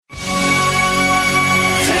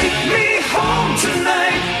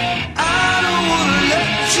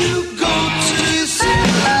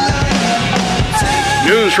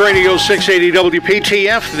Radio 680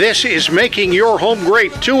 WPTF. This is Making Your Home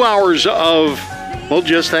Great. 2 hours of, well,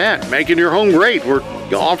 just that, making your home great. We're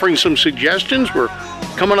offering some suggestions. We're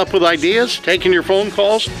coming up with ideas, taking your phone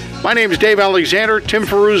calls. My name is Dave Alexander. Tim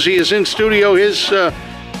Ferruzzi is in studio. His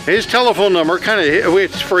telephone number,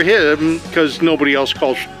 it's for him because nobody else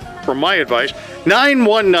calls for my advice,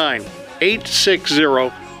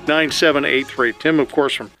 919-860-9783. Tim, of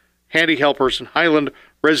course, from Handy Helpers and Highland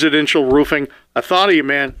Residential Roofing. I thought of you,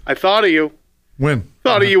 man. I thought of you. When?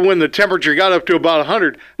 Thought of you when the temperature got up to about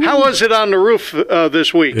 100. How was it on the roof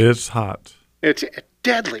this week? It's hot. It's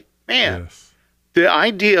deadly. Man, Yes. The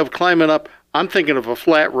idea of climbing up, I'm thinking of a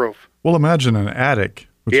flat roof. Well, imagine an attic,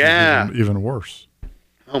 which is even worse.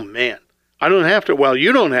 Oh, man. I don't have to. Well,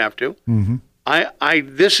 you don't have to. Mm-hmm.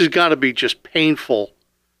 This has got to be just painful.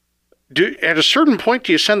 At a certain point,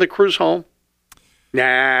 do you send the crews home?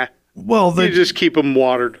 Nah. Well, You just keep them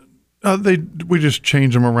watered. we just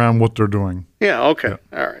change them around what they're doing. Yeah, okay.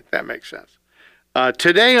 Yeah. All right, that makes sense.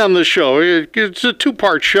 Today on the show, it's a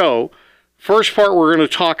two-part show. First part, we're going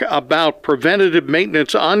to talk about preventative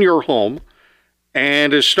maintenance on your home.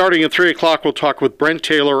 And starting at 3 o'clock, we'll talk with Brent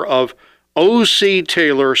Taylor of O.C.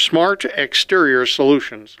 Taylor Smart Exterior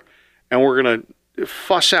Solutions. And we're going to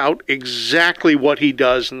fuss out exactly what he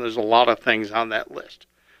does, and there's a lot of things on that list.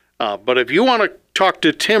 But if you want to talk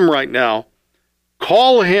to Tim right now,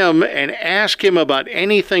 call him and ask him about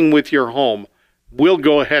anything with your home. We'll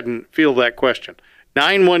go ahead and field that question.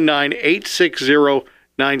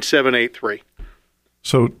 919-860-9783.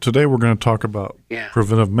 So today we're going to talk about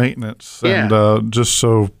preventive maintenance. Yeah. And just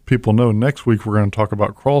so people know, next week we're going to talk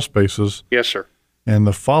about crawl spaces. Yes, sir. And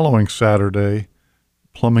the following Saturday,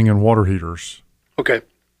 plumbing and water heaters. Okay.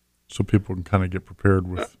 So people can kind of get prepared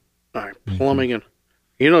with. All right, plumbing and...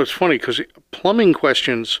 You know, it's funny because plumbing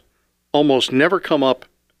questions almost never come up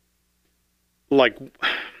like...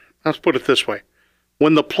 Let's put it this way.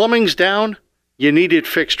 When the plumbing's down, you need it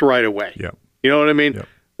fixed right away. Yeah. You know what I mean? Yep.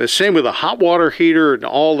 The same with a hot water heater and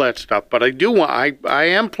all that stuff. But I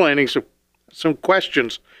am planning some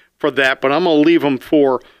questions for that, but I'm going to leave them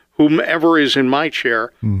for whomever is in my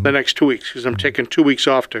chair the next 2 weeks because I'm taking 2 weeks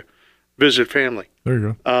off to visit family. There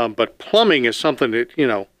you go. But plumbing is something that,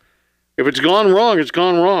 if it's gone wrong, it's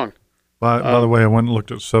gone wrong. By the way, I went and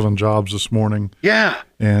looked at 7 jobs this morning. Yeah.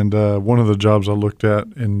 And one of the jobs I looked at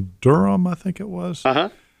in Durham, I think it was, Uh-huh.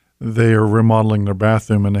 they are remodeling their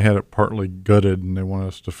bathroom, and they had it partly gutted, and they want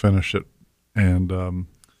us to finish it. And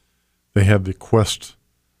they had the Quest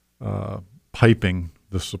piping,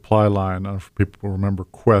 the supply line. I don't know if people remember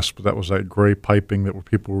Quest, but that was that gray piping that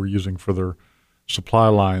people were using for their supply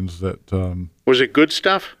lines. That Was it good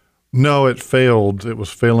stuff? No, it failed. It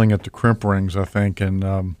was failing at the crimp rings, I think,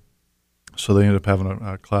 and so they ended up having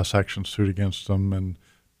a class action suit against them, and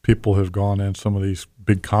people have gone in some of these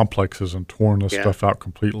big complexes and torn this stuff out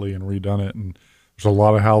completely and redone it, and there's a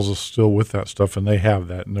lot of houses still with that stuff, and they have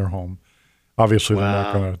that in their home. Obviously,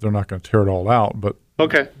 they're not gonna tear it all out, but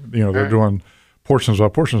okay, they're doing portions by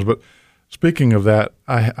portions. But speaking of that,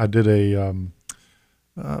 I did a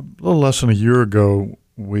little less than a year ago.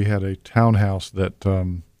 We had a townhouse that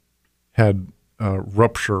had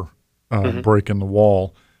rupture break in the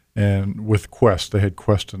wall. And with Quest, they had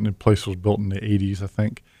Quest, and the place was built in the 80s, I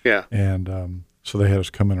think. Yeah. And so they had us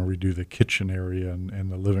come in and redo the kitchen area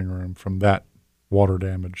and the living room from that water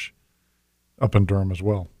damage up in Durham as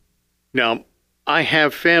well. Now, I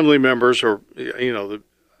have family members or, the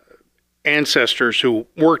ancestors who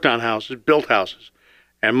worked on houses, built houses.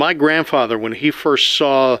 And my grandfather, when he first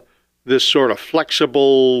saw this sort of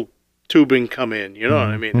flexible tubing come in, you know what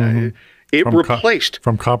I mean? Mm-hmm. It replaced.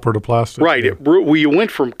 From copper to plastic. Right. Yeah. You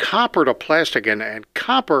went from copper to plastic, and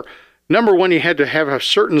copper, number one, you had to have a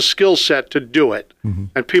certain skill set to do it. Mm-hmm.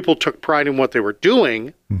 And people took pride in what they were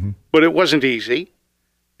doing, but it wasn't easy.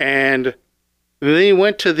 And then you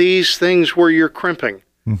went to these things where you're crimping,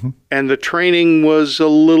 and the training was a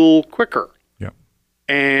little quicker. Yeah.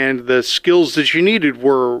 And the skills that you needed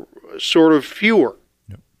were sort of fewer.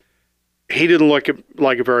 Yep. He didn't like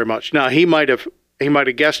it very much. Now, he might have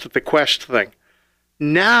guessed at the Quest thing.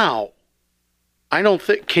 Now, I don't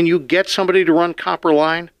think, can you get somebody to run copper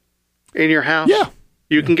line in your house? Yeah.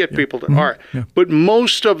 You can get people to, all right. Yeah. But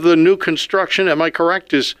most of the new construction, am I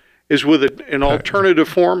correct, is with an alternative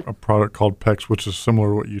form? A product called PEX, which is similar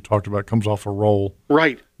to what you talked about, comes off a roll.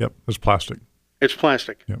 Right. Yep, it's plastic. It's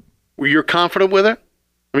plastic. Yep. Well, you're confident with it?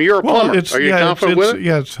 I mean, you're a plumber. Are you confident with it?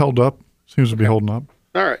 Yeah, it's held up. Seems to be holding up.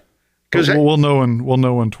 All right. We'll know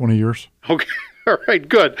in 20 years. Okay. All right,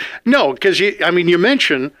 good. No, because you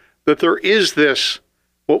mentioned that there is this,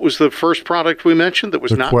 what was the first product we mentioned that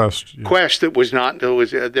was The not Quest. Yeah. Quest? That was not. That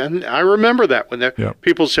was. Then I remember that when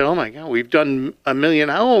people said, "Oh my God, we've done 1 million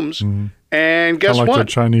homes," and guess Kinda like what? the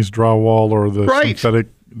Chinese drywall or the Right.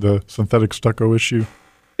 synthetic stucco issue.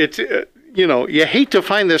 It's you hate to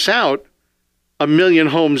find this out 1 million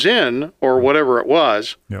homes in or whatever it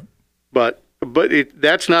was. Yep. But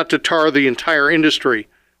that's not to tar the entire industry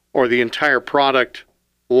or the entire product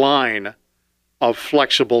line of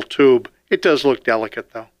flexible tube. It does look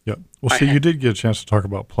delicate, though. Yep. Well, see, you did get a chance to talk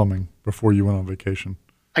about plumbing before you went on vacation.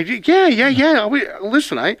 I did. Yeah.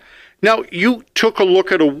 Listen, now you took a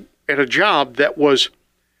look at a job that was.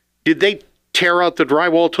 Did they tear out the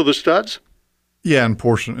drywall to the studs? Yeah, in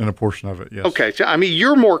a portion of it, yes. Okay, so I mean,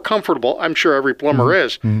 you're more comfortable. I'm sure every plumber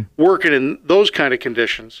is working in those kind of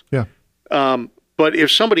conditions. Yeah. But if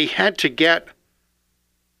somebody had to get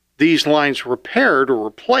these lines repaired or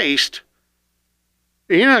replaced,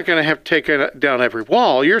 you're not going to have to take down every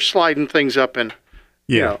wall. You're sliding things up and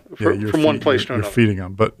from one place to another. You're feeding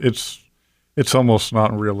them, but it's almost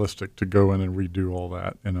not realistic to go in and redo all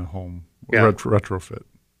that in a home retrofit.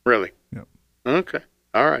 Really? Yep. Okay.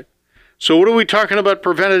 All right. So what are we talking about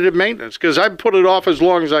preventative maintenance? Because I put it off as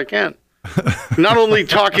long as I can. Not only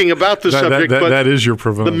talking about the subject, but that is your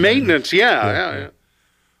preventative maintenance. Yeah.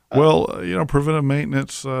 Well, preventive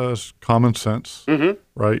maintenance is common sense,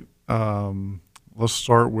 right? Let's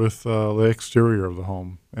start with the exterior of the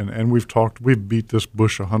home, and we've beat this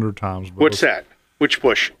bush 100 times. What's that? Which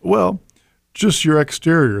bush? Well, just your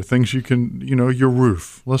exterior things. You can, your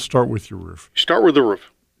roof. Let's start with your roof. Start with the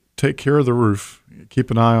roof. Take care of the roof.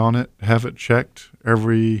 Keep an eye on it. Have it checked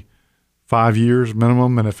every 5 years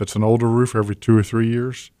minimum, and if it's an older roof, every 2 or 3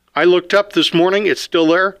 years. I looked up this morning. It's still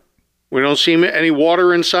there. We don't see any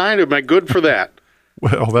water inside. Am I good for that?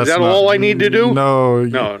 Well, is that all I need to do? No.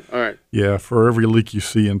 No. All right. Yeah, for every leak you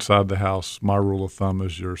see inside the house, my rule of thumb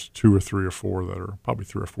is there's 2 or 3 or 4 that are probably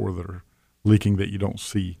 3 or 4 that are leaking that you don't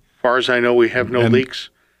see. As far as I know, we have no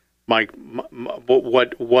leaks. Mike,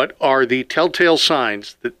 what are the telltale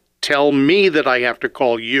signs that tell me that I have to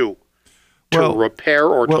call you to repair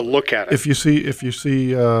or to look at it? If you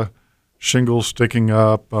see shingles sticking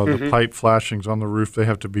up, the pipe flashings on the roof, they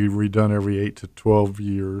have to be redone every 8 to 12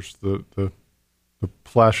 years. The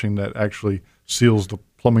flashing that actually seals the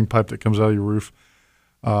plumbing pipe that comes out of your roof,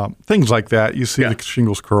 things like that. You see the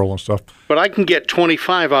shingles curl and stuff. But I can get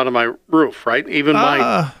 25 out of my roof, right? Even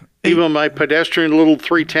my pedestrian little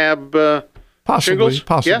 3-tab possibly, shingles?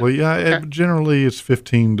 Possibly. Yeah. Okay. Generally, it's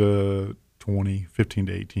 15 to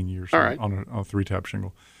 18 years on a 3-tab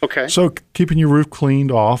shingle. Okay. So keeping your roof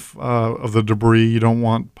cleaned off of the debris. You don't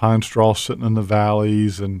want pine straw sitting in the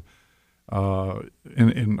valleys and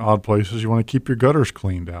in odd places. You want to keep your gutters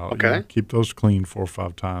cleaned out. Okay. Keep those cleaned 4 or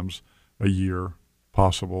 5 times a year,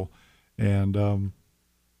 possible. And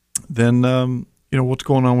then what's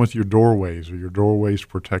going on with your doorways? Are your doorways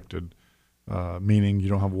protected? Meaning you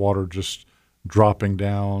don't have water just dropping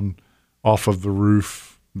down off of the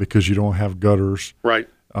roof because you don't have gutters. Right.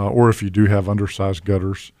 Or if you do have undersized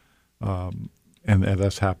gutters, and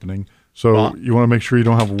that's happening. So you want to make sure you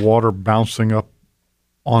don't have water bouncing up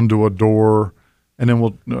onto a door, and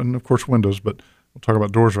of course windows, but we'll talk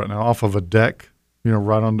about doors right now, off of a deck,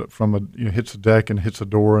 right on hits a deck and hits a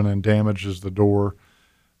door and then damages the door.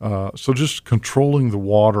 So just controlling the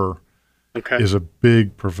water is a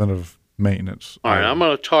big preventive maintenance. All right, I'm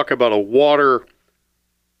going to talk about a water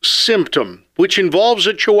symptom, which involves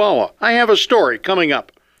a Chihuahua. I have a story coming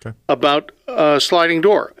up about a sliding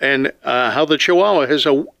door and how the Chihuahua has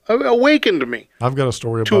awakened me. I've got a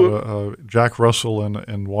story about Jack Russell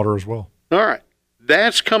and water as well. All right,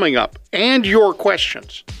 that's coming up. And your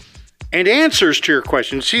questions and answers to your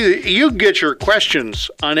questions. See, you get your questions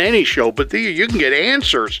on any show, but you can get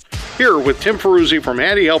answers here with Tim Ferruzzi from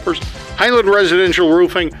Handy Helpers, Highland Residential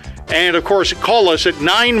Roofing, and, of course, call us at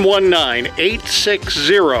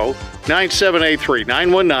 919-860-9783,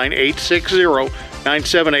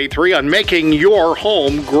 919-860-9783 on making your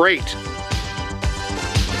home great.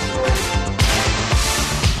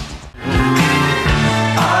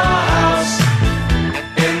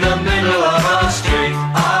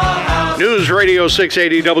 News Radio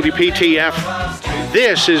 680 WPTF.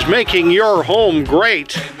 This is Making Your Home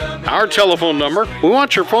Great. Our telephone number. We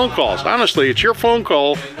want your phone calls. Honestly, it's your phone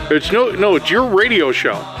call. It's it's your radio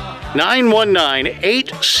show.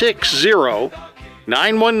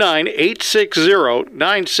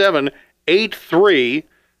 919-860-9783.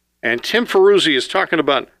 And Tim Ferruzzi is talking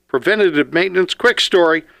about preventative maintenance. Quick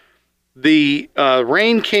story. The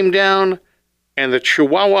rain came down and the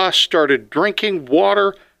Chihuahua started drinking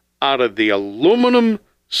water out of the aluminum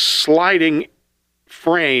sliding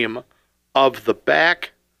frame of the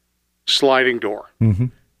back sliding door. Mm-hmm.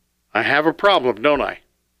 I have a problem, don't I?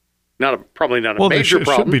 Probably not a major it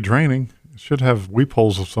problem. should be draining. It should have weep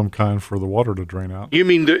holes of some kind for the water to drain out. You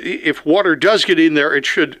mean if water does get in there, it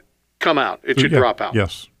should come out. It should drop out.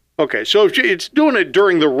 Yes. Okay, so if it's doing it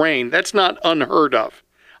during the rain, that's not unheard of.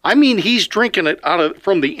 I mean, he's drinking it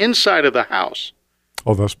from the inside of the house.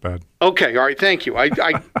 Oh, that's bad. Okay, all right, thank you. I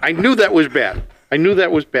knew that was bad. I knew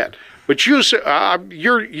that was bad. But you're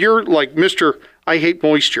like Mr. I hate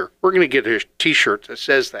moisture. We're going to get a T-shirt that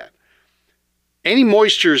says that. Any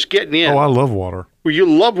moisture is getting in. Oh, I love water. Well, you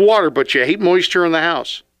love water, but you hate moisture in the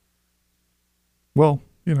house. Well,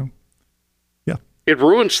 yeah. It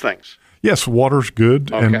ruins things. Yes, water's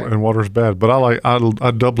good Okay. and water's bad, but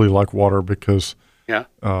I doubly like water because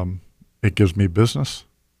it gives me business.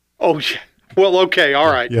 Oh, yeah. Well, okay,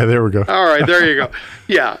 all right. Yeah, there we go. All right, there you go.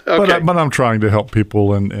 Yeah, okay. But I'm trying to help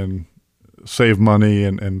people and save money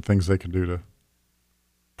and things they can do to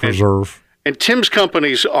preserve. And Tim's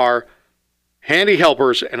companies are Handy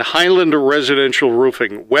Helpers and Highland Residential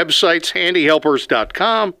Roofing. Websites,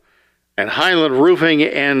 handyhelpers.com and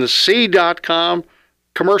highlandroofingnc.com.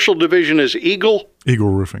 Commercial division is Eagle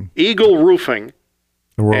Roofing. Eagle Roofing.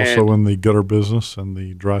 And we're also in the gutter business and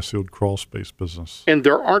the dry sealed crawl space business. And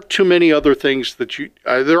there aren't too many other things that you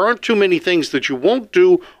won't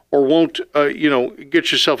do or won't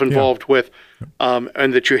get yourself involved with,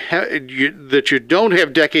 and that you don't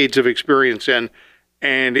have decades of experience in.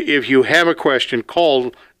 And if you have a question,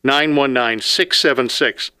 call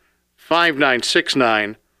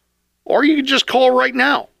 919-676-5969, or you can just call right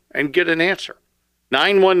now and get an answer.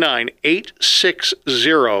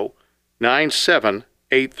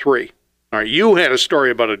 919-860-9783. All right, you had a story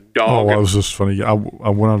about a dog. Oh, that was just funny. I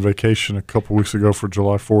went on vacation a couple weeks ago for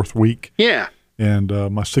July 4th week. Yeah. And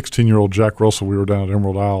my 16-year-old Jack Russell, we were down at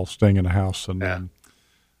Emerald Isle staying in a house, and I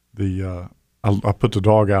put the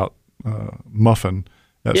dog out, Muffin,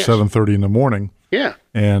 at 7:30 in the morning. Yeah.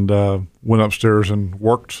 And went upstairs and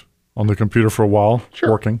worked on the computer for a while,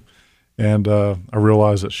 working. And I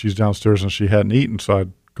realized that she's downstairs and she hadn't eaten, so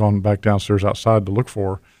I'd gone back downstairs outside to look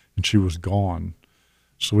for her, and she was gone.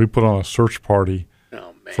 So we put on a search party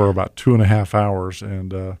for about 2.5 hours,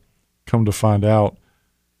 and come to find out,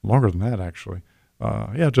 longer than that actually.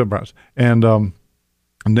 And a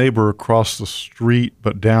neighbor across the street,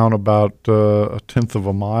 but down about a tenth of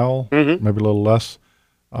a mile, maybe a little less,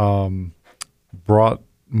 brought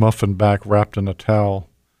Muffin back wrapped in a towel.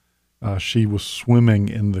 She was swimming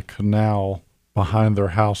in the canal behind their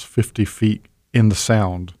house 50 feet in the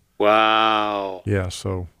Sound. Wow. Yeah,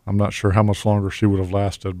 so I'm not sure how much longer she would have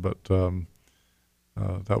lasted, but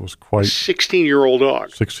that was quite... 16-year-old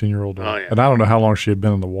dog. 16-year-old dog. Oh, yeah. And I don't know how long she had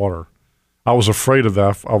been in the water. I was afraid of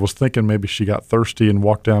that. I was thinking maybe she got thirsty and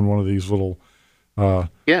walked down one of these little boat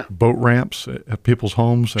ramps at people's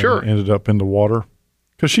homes and ended up in the water.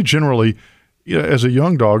 Because she generally, as a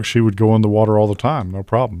young dog, she would go in the water all the time, no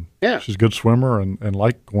problem. Yeah. She's a good swimmer and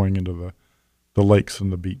liked going into the lakes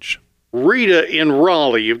and the beach. Rita in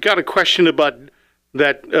Raleigh, you've got a question about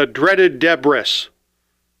that dreaded debris.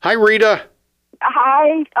 Hi, Rita.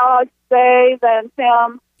 Hi, Dave and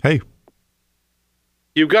Tim. Hey.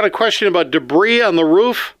 You've got a question about debris on the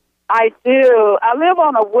roof? I do. I live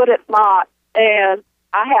on a wooded lot, and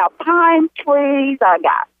I have pine trees, I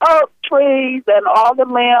got oak trees, and all the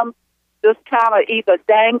limbs just kind of either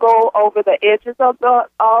dangle over the edges of the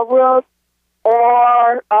roof,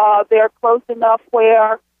 or they're close enough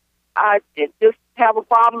where I just have a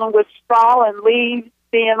problem with straw and leaves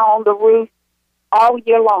being on the roof all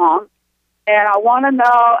year long. And I want to know,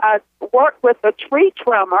 I work with a tree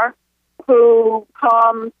trimmer who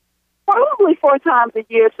comes probably 4 times a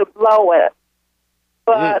year to blow it.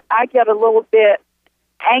 But I get a little bit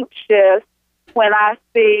anxious when I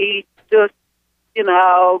see just,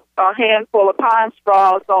 a handful of pine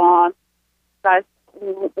straws on. I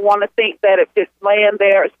want to think that if it's laying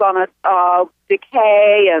there, it's going to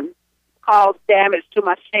decay and cause damage to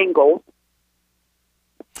my shingles.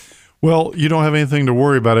 Well, you don't have anything to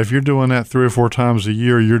worry about. If you're doing that 3 or 4 times a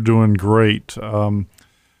year, you're doing great.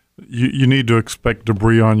 You need to expect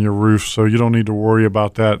debris on your roof, so you don't need to worry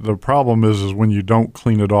about that. The problem is when you don't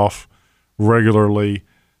clean it off regularly,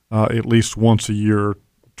 at least once a year,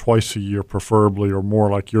 twice a year preferably, or more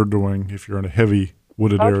like you're doing if you're in a heavy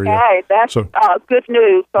wooded area. Okay, that's good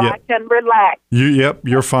news, so I can relax.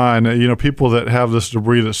 You're fine. People that have this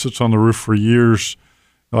debris that sits on the roof for years,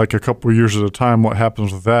 like a couple of years at a time, what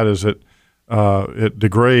happens with that is it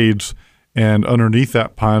degrades, and underneath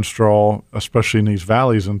that pine straw, especially in these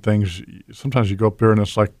valleys and things, sometimes you go up there and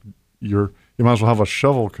it's like you might as well have a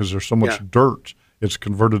shovel because there's so much dirt. It's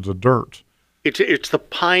converted to dirt. It's the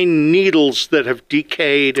pine needles that have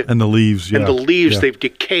decayed, And the leaves, yeah. and the leaves, yeah. they've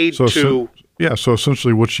decayed So, to. so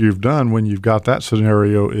essentially what you've done when you've got that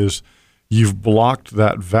scenario is you've blocked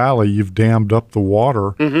that valley, you've dammed up the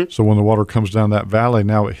water. Mm-hmm. So when the water comes down that valley,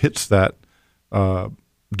 now it hits that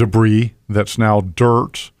debris that's now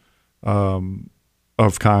dirt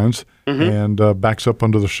of kinds and backs up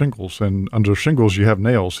under the shingles. And under shingles, you have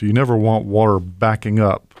nails. So you never want water backing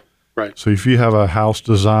up. Right. So if you have a house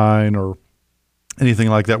design or anything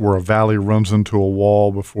like that where a valley runs into a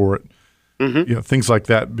wall before it, things like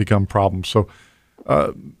that become problems. So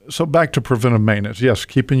back to preventive maintenance. Yes,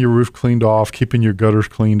 keeping your roof cleaned off, keeping your gutters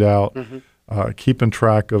cleaned out, keeping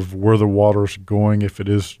track of where the water's going. If it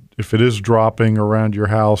is dropping around your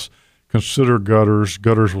house, consider gutters.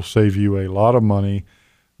 Gutters will save you a lot of money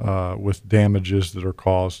with damages that are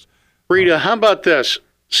caused. Rita, how about this?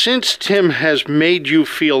 Since Tim has made you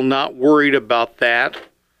feel not worried about that,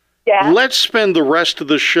 let's spend the rest of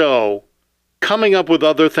the show coming up with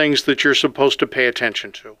other things that you're supposed to pay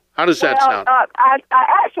attention to. How does that sound? I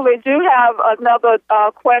actually do have another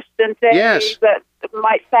question, Dave, that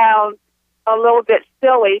might sound a little bit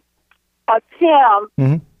silly.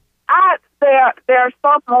 Tim, there are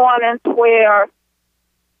some mornings where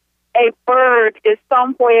a bird is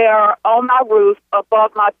somewhere on my roof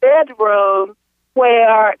above my bedroom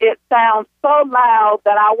where it sounds so loud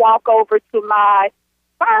that I walk over to my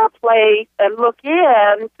fireplace and look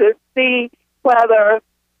in to see whether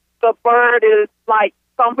the bird is like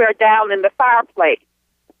somewhere down in the fireplace.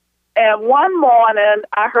 And one morning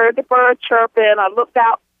I heard the bird chirping. I looked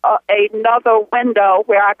out another window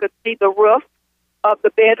where I could see the roof of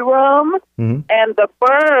the bedroom, and the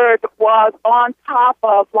bird was on top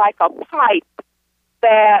of like a pipe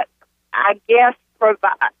that I guess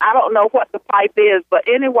I don't know what the pipe is, but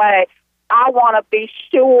anyway, I want to be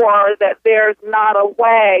sure that there's not a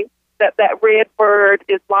way that red bird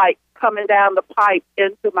is like coming down the pipe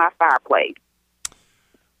into my fireplace.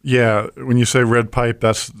 Yeah, when you say red pipe,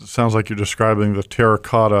 that sounds like you're describing the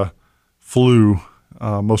terracotta flue.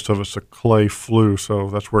 Most of it's a clay flue,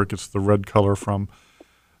 so that's where it gets the red color from.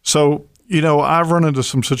 So, I've run into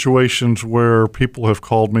some situations where people have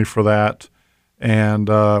called me for that, and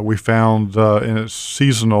we found, and it's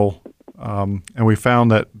seasonal, and we found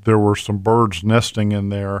that there were some birds nesting in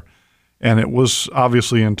there, and it was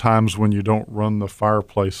obviously in times when you don't run the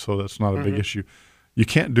fireplace, so that's not a big issue. You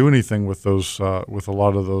can't do anything with those, with a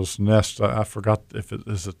lot of those nests. I forgot if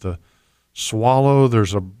is it the swallow.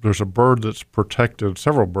 There's a bird that's protected,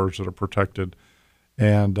 several birds that are protected,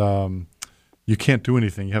 and you can't do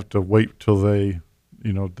anything. You have to wait till they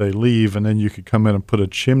leave, and then you could come in and put a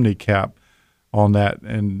chimney cap on that.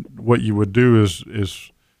 And what you would do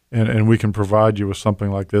is and we can provide you with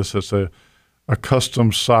something like this. It's a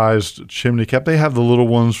custom-sized chimney cap. They have the little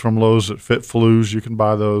ones from Lowe's that fit flues. You can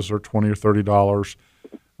buy those. They're $20 or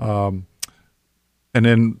 $30. And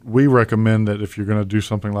then we recommend that if you're going to do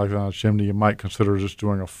something like that on a chimney, you might consider just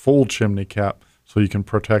doing a full chimney cap so you can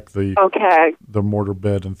protect the mortar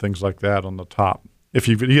bed and things like that on the top. If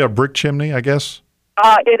you have a brick chimney, I guess?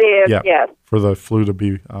 It is, yes. For the flue to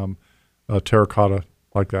be terracotta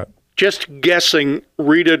like that. Just guessing,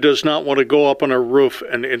 Rita does not want to go up on her roof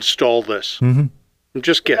and install this. I'm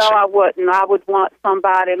just guessing. No, I wouldn't. I would want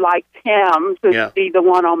somebody like Tim to be the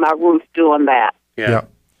one on my roof doing that. Yeah.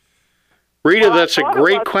 Rita, that's a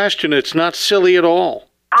great question. It's not silly at all.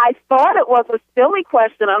 I thought it was a silly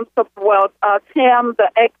question. Tim, the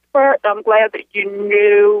expert, I'm glad that you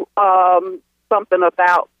knew something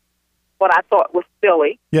about what I thought was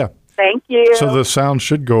silly. Yeah. Thank you. So the sound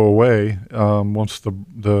should go away once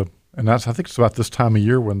and I think it's about this time of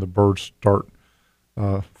year when the birds start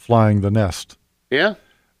flying the nest. Yeah.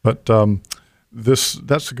 But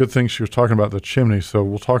that's a good thing she was talking about, the chimney. So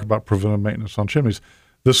we'll talk about preventive maintenance on chimneys.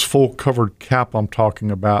 This full covered cap I'm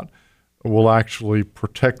talking about will actually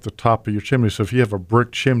protect the top of your chimney. So if you have a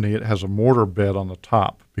brick chimney, it has a mortar bed on the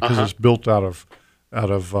top because it's built out of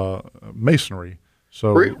masonry.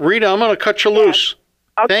 So Rita, I'm going to cut you loose.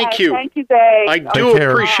 Okay, thank you. Thank you, Dave. I do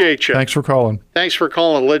appreciate you. Thanks for calling. Thanks for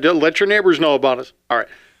calling. Let your neighbors know about us. All right.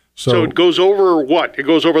 So it goes over what? It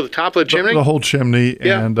goes over the top of the chimney? The whole chimney,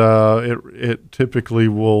 and it typically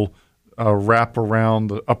will wrap around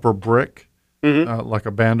the upper brick like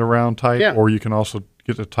a band around type, or you can also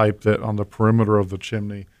get a type that on the perimeter of the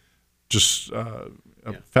chimney just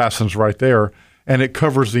fastens right there, and it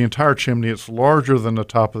covers the entire chimney. It's larger than the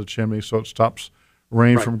top of the chimney, so it stops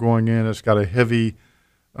rain from going in. It's got a heavy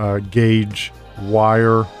gauge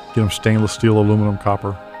wire, get them stainless steel, aluminum,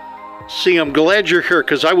 copper. See, I'm glad you're here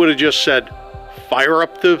because I would have just said, fire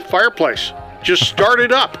up the fireplace. Just start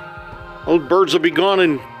it up. Those birds will be gone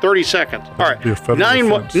in 30 seconds. All right, Be a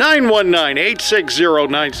federal offense.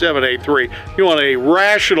 919-860-9783. You want a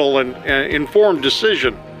rational and informed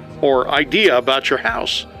decision or idea about your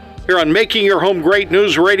house. Here on Making Your Home Great,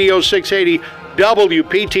 News Radio 680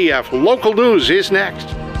 WPTF. Local news is next.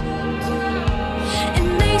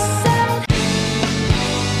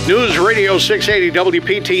 News Radio 680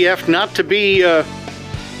 WPTF, not to be, well,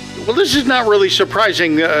 this is not really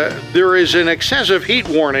surprising. There is an excessive heat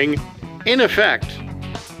warning in effect,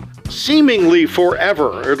 seemingly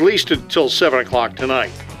forever, or at least until 7 o'clock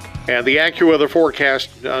tonight. And the AccuWeather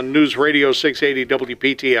forecast on News Radio 680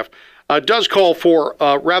 WPTF does call for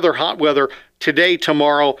rather hot weather today,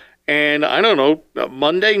 tomorrow, and I don't know,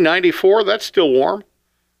 Monday, 94, that's still warm.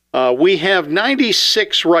 We have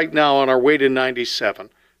 96 right now on our way to 97.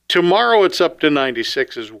 Tomorrow it's up to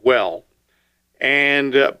 96 as well.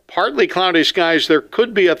 And partly cloudy skies. There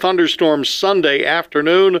could be a thunderstorm Sunday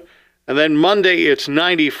afternoon, and then Monday it's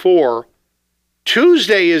 94.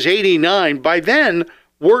 Tuesday is 89. By then,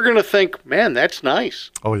 we're going to think, man, that's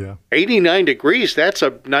nice. Oh, yeah. 89 degrees, that's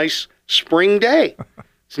a nice spring day.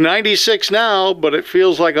 It's 96 now, but it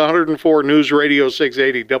feels like 104. News Radio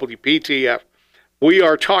 680 WPTF. We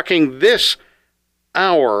are talking this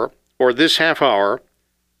hour, or this half hour,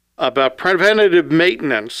 about preventative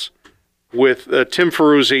maintenance with Tim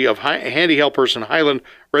Ferruzzi of Handy Helpers and Highland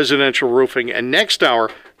Residential Roofing. And next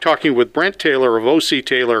hour, talking with Brent Taylor of O.C.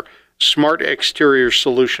 Taylor Smart Exterior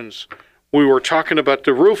Solutions. We were talking about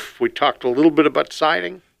the roof. We talked a little bit about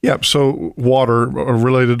siding. Yep. So water,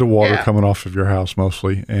 related to water coming off of your house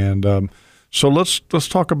mostly. And so let's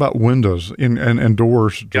talk about windows and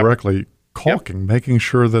doors directly. Caulking, making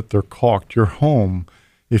sure that they're caulked. Your home,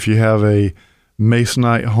 if you have a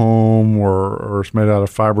masonite home or it's made out of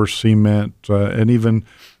fiber cement and even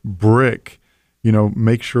brick,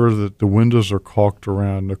 make sure that the windows are caulked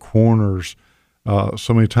around the corners.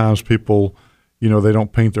 So many times people, they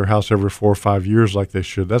don't paint their house every 4 or 5 years like they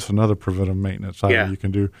should. That's another preventive maintenance item you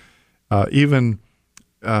can do. Even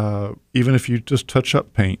if you just touch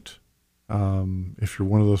up paint, if you're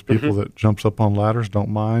one of those people that jumps up on ladders, don't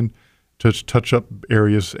mind to touch up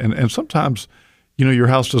areas. And sometimes, your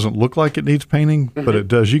house doesn't look like it needs painting, but it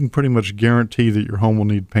does. You can pretty much guarantee that your home will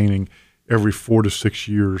need painting every 4 to 6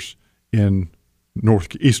 years in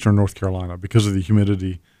eastern North Carolina because of the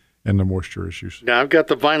humidity and the moisture issues. Now, I've got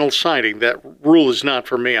the vinyl siding. That rule is not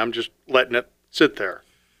for me. I'm just letting it sit there.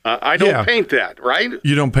 I don't paint that, right?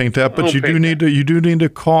 You don't paint that, but you do need to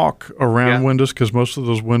caulk around windows because most of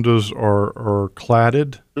those windows are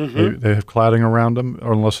cladded. They have cladding around them,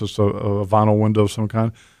 or unless it's a vinyl window of some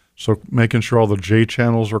kind. So making sure all the J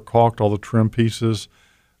channels are caulked, all the trim pieces,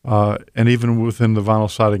 and even within the vinyl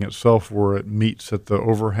siding itself where it meets at the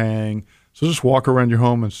overhang. So just walk around your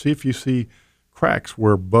home and see if you see cracks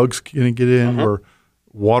where bugs can get in, where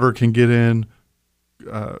water can get in.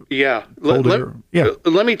 Let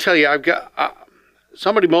me tell you, I've got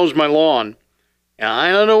somebody mows my lawn, and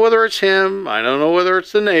I don't know whether it's him, I don't know whether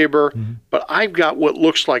it's the neighbor, but I've got what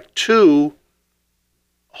looks like 2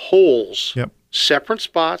 holes, separate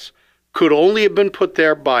spots, could only have been put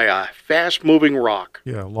there by a fast-moving rock.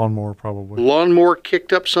 Yeah, lawnmower probably. Lawnmower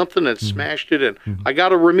kicked up something and smashed it in. I got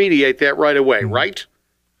to remediate that right away, right?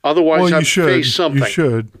 Otherwise, I'd face something.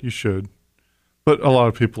 You should. But a lot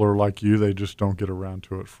of people are like you. They just don't get around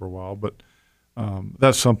to it for a while. But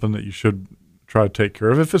that's something that you should try to take care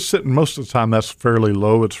of. If it's sitting most of the time, that's fairly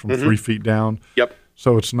low. It's from 3 feet down. Yep.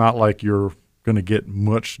 So it's not like you're going to get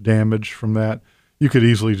much damage from that. You could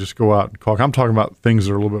easily just go out and caulk. I'm talking about things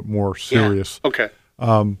that are a little bit more serious. Yeah. Okay.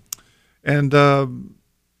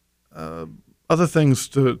 Other things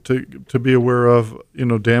to be aware of,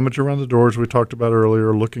 damage around the doors we talked about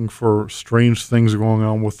earlier, looking for strange things going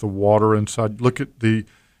on with the water inside. Look at the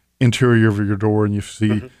interior of your door and you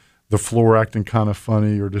see the floor acting kind of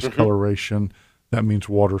funny or discoloration. That means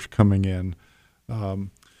water's coming in.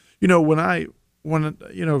 When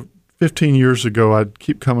 15 years ago, I'd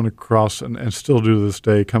keep coming across, and still do to this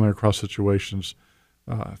day, coming across situations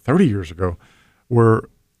 30 years ago where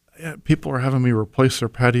people are having me replace their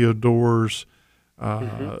patio doors,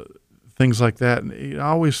 things like that. And I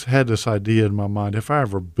always had this idea in my mind, if I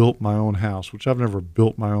ever built my own house, which I've never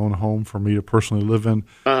built my own home for me to personally live in,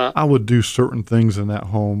 I would do certain things in that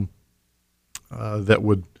home that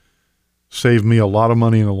would save me a lot of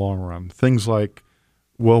money in the long run. Things like,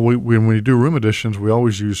 when we do room additions, we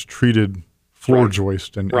always use treated floor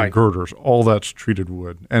joist and girders. All that's treated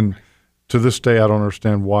wood. And to this day, I don't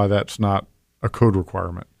understand why that's not a code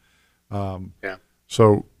requirement.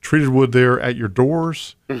 So treated wood there at your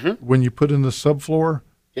doors, when you put in the subfloor,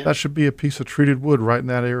 that should be a piece of treated wood right in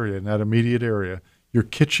that area, in that immediate area. Your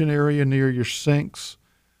kitchen area near your sinks,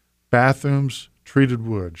 bathrooms, treated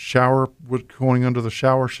wood. Shower wood going under the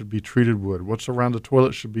shower should be treated wood. What's around the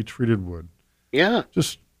toilet should be treated wood. Yeah.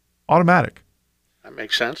 Just automatic. That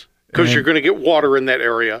makes sense. Because you're going to get water in that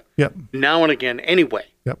area Yep. now and again anyway.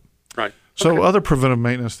 Yep. Right. So Okay. other preventive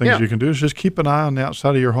maintenance things Yeah. you can do is just keep an eye on the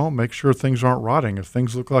outside of your home. Make sure things aren't rotting. If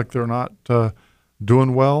things look like they're not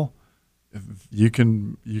doing well, you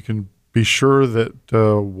can be sure that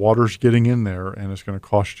water's getting in there, and it's going to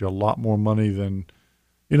cost you a lot more money than,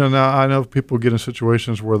 now I know people get in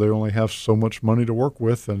situations where they only have so much money to work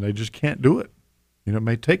with and they just can't do it. It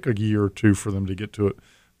may take a year or two for them to get to it.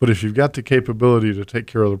 But if you've got the capability to take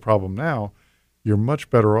care of the problem now, you're much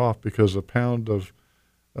better off, because a pound of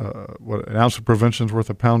an ounce of prevention is worth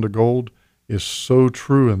a pound of gold is so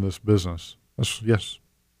true in this business. Yes.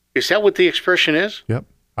 Is that what the expression is? Yep.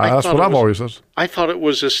 I That's thought what it I've was- always said. I thought it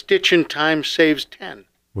was a stitch in time saves 10.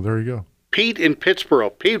 Well, there you go. Pete in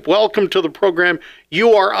Pittsburgh. Pete, welcome to the program.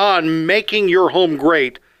 You are on Making Your Home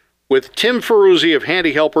Great with Tim Ferruzzi of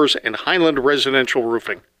Handy Helpers and Highland Residential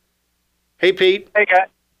Roofing. Hey, Pete. Hey, guys.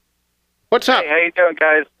 What's up? Hey, how you doing,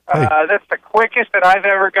 guys? Hey. That's the quickest that I've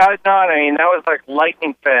ever gotten on. I mean, that was like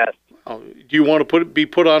lightning fast. Oh, do you want to be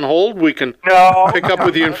put on hold? We can No. pick up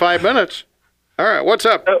with you in 5 minutes. All right. What's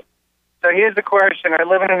up? So here's the question. I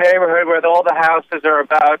live in a neighborhood where all the houses are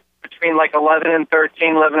about between like 11 and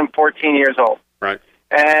 13, 11 and 14 years old. Right.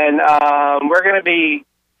 And we're going to be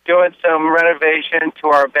doing some renovation to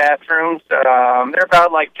our bathrooms. They're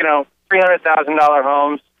about like, $300,000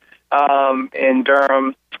 homes in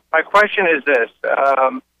Durham. My question is this.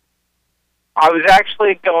 I've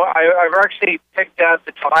actually picked out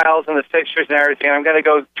the tiles and the fixtures and everything. I'm going to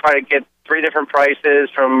go try to get 3 different prices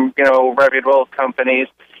from, reputable companies.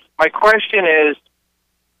 My question is,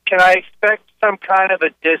 can I expect some kind of a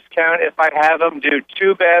discount if I have them do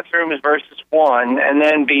 2 bathrooms versus 1? And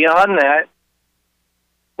then beyond that,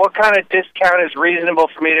 what kind of discount is reasonable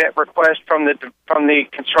for me to request from the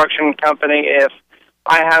construction company if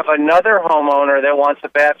I have another homeowner that wants a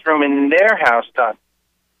bathroom in their house done?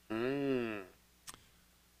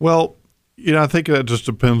 Well, I think that just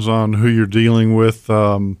depends on who you're dealing with.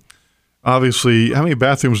 Obviously, how many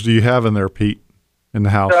bathrooms do you have in there, Pete, in the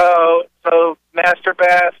house? So master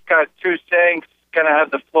bath, got 2 sinks, going to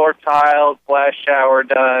have the floor tiled, glass shower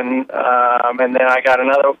done, and then I got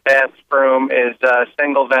another bathroom is a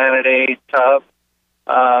single vanity tub.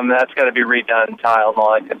 That's got to be redone, tiled, and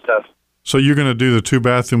all that good stuff. So you're going to do the 2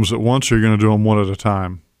 bathrooms at once, or you're going to do them one at a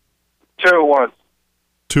time? 2 at once.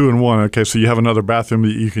 2 and 1. Okay, so you have another bathroom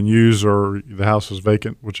that you can use, or the house is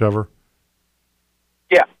vacant, whichever?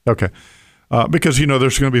 Yeah. Okay. Because,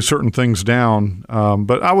 there's going to be certain things down.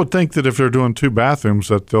 But I would think that if they're doing 2 bathrooms,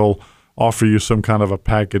 that they'll offer you some kind of a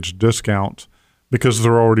package discount because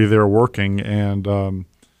they're already there working. And,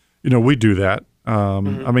 we do that.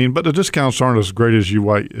 But the discounts aren't as great as you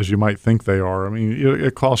might think they are. I mean,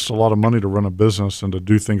 it costs a lot of money to run a business and to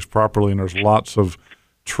do things properly, and there's lots of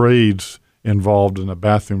trades involved in a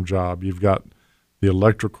bathroom job. You've got the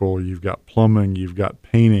electrical, you've got plumbing, you've got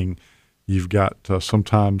painting, you've got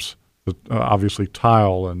sometimes obviously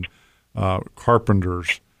tile and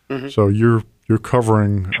carpenters. Mm-hmm. So you're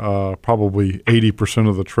covering probably 80%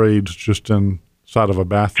 of the trades just inside of a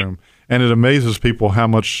bathroom. And it amazes people how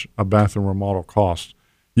much a bathroom remodel costs.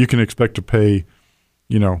 You can expect to pay,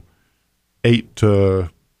 $8,000 to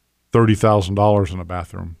 $30,000 in a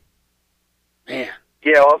bathroom. Man.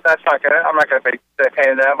 Yeah, well, I'm not going to be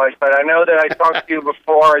paying that much, but I know that I talked to you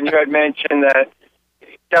before, and you had mentioned that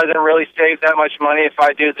it doesn't really save that much money if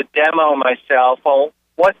I do the demo myself. Well,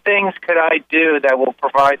 what things could I do that will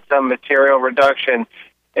provide some material reduction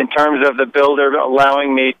in terms of the builder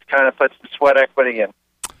allowing me to kind of put some sweat equity in?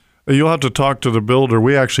 You'll have to talk to the builder.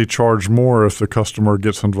 We actually charge more if the customer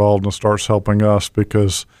gets involved and starts helping us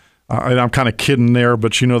because, and I'm kind of kidding there,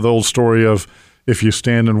 but the old story of if you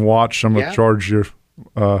stand and watch, I'm going to charge you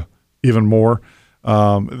even more.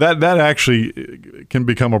 That actually can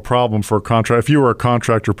become a problem for a contractor. If you were a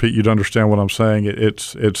contractor, Pete, you'd understand what I'm saying.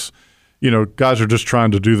 It's guys are just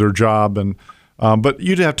trying to do their job, and but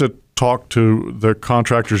you'd have to talk to the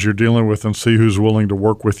contractors you're dealing with and see who's willing to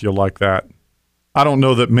work with you like that. I don't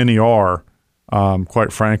know that many are,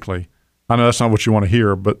 quite frankly. I know that's not what you want to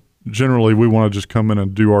hear, but generally we want to just come in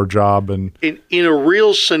and do our job. And in a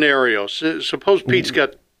real scenario, suppose Pete's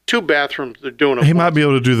got 2 bathrooms. They're doing it. He might be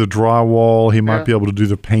able to do the drywall. He might be able to do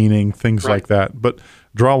the painting, things like that. But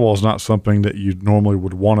drywall is not something that you normally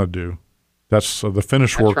would want to do. That's the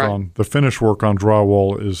finish work on the finish work on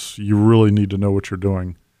drywall is you really need to know what you're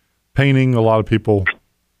doing. Painting, a lot of people,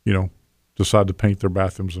 decide to paint their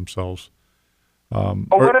bathrooms themselves. Well,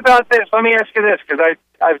 what about this? Let me ask you this, because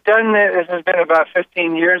I've done this. This has been about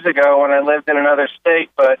 15 years ago when I lived in another state,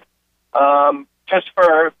 but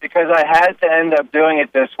because I had to end up doing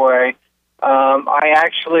it this way, I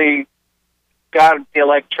actually got the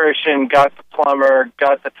electrician, got the plumber,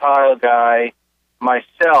 got the tile guy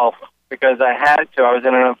myself because I had to. I was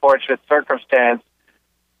in an unfortunate circumstance.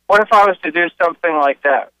 What if I was to do something like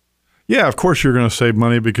that? Yeah, of course you're going to save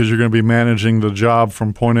money because you're going to be managing the job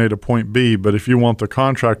from point A to point B. But if you want the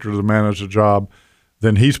contractor to manage the job,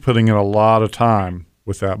 then he's putting in a lot of time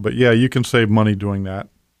with that. But yeah, you can save money doing that.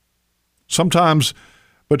 Sometimes,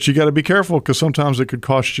 but you got to be careful because sometimes it could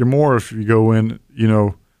cost you more if you go in,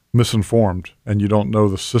 misinformed and you don't know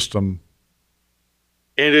the system.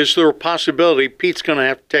 And is there a possibility Pete's going to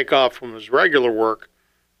have to take off from his regular work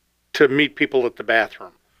to meet people at the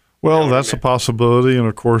bathroom? Well, that's a possibility. And,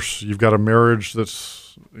 of course, you've got a marriage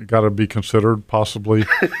that's got to be considered possibly.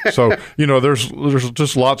 So, there's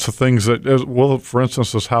just lots of things that, well, for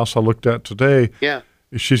instance, this house I looked at today,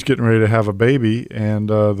 she's getting ready to have a baby and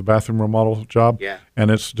the bathroom remodel job,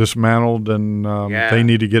 and it's dismantled and they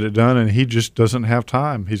need to get it done. And he just doesn't have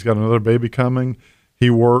time. He's got another baby coming.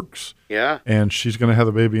 He works. And she's going to have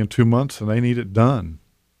the baby in 2 months and they need it done.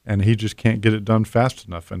 And he just can't get it done fast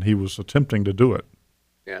enough. And he was attempting to do it.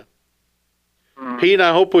 Pete,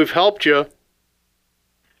 I hope we've helped you.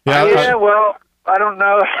 Well, I don't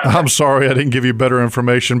know. I'm sorry I didn't give you better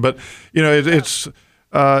information, but it's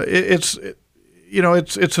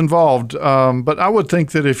involved. But I would think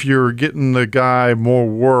that if you're getting the guy more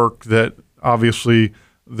work, that obviously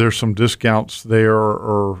there's some discounts there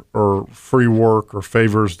or free work or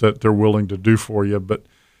favors that they're willing to do for you. But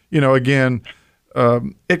again,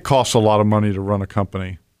 it costs a lot of money to run a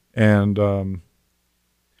company, and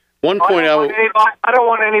one point I don't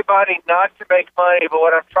want anybody not to make money, but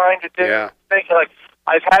what I'm trying to do is thinking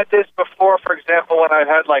I've had this before, for example, when I've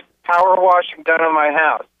had power washing done on my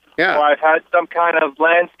house. Or I've had some kind of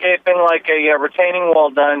landscaping, like a retaining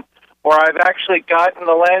wall done, where I've actually gotten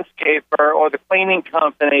the landscaper or the cleaning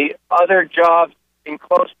company other jobs in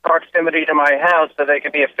close proximity to my house so they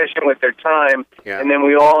can be efficient with their time. And then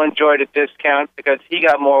we all enjoyed a discount because he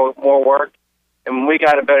got more work, and we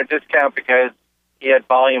got a better discount because he had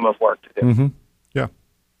volume of work to do. Mm-hmm. Yeah.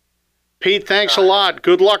 Pete, thanks a lot.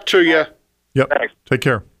 Good luck to you. Yep. Thanks. Take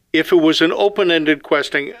care. If it was an open-ended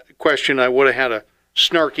question, I would have had a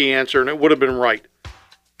snarky answer, and it would have been right.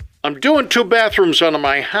 I'm doing 2 bathrooms on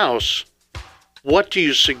my house. What do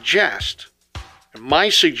you suggest? And my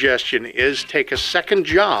suggestion is take a second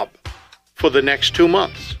job for the next 2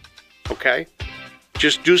 months. Okay?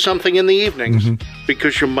 Just do something in the evenings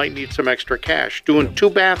because you might need some extra cash. Doing 2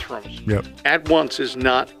 bathrooms at once is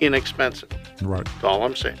not inexpensive. Right. That's all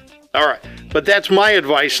I'm saying. All right. But that's my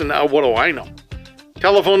advice, and what do I know?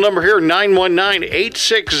 Telephone number here,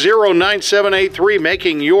 919-860-9783,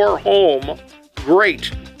 making your home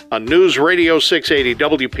great on News Radio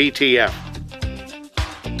 680 WPTF.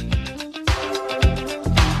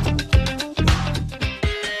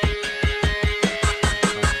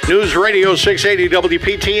 News Radio 680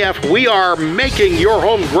 WPTF. We are making your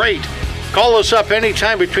home great. Call us up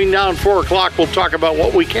anytime between now and 4 o'clock. We'll talk about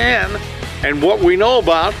what we can and what we know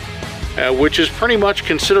about, which is pretty much,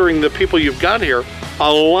 considering the people you've got here,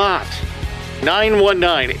 a lot.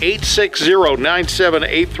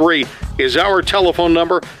 919-860-9783 is our telephone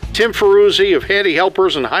number. Tim Ferruzzi of Handy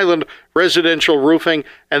Helpers and Highland Residential Roofing.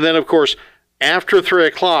 And then, of course, after 3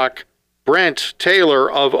 o'clock, Brent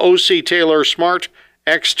Taylor of O.C. Taylor Smart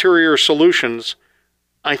Exterior Solutions.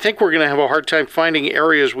 I think we're going to have a hard time finding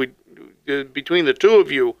areas between the two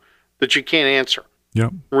of you that you can't answer.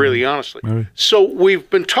 Yep. Really, honestly. Maybe. So we've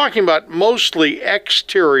been talking about mostly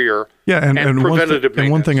exterior and preventative maintenance.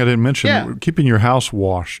 And one thing I didn't mention, keeping your house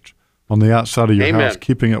washed on the outside of your house,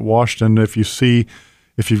 keeping it washed. And if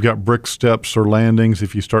you've got brick steps or landings,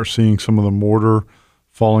 if you start seeing some of the mortar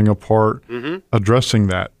falling apart, addressing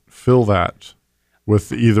that, fill that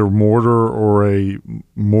with either mortar or a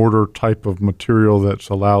mortar type of material that's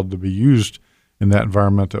allowed to be used in that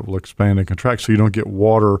environment that will expand and contract so you don't get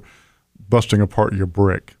water busting apart your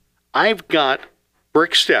brick. I've got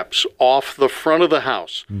brick steps off the front of the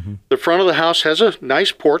house. The front of the house has a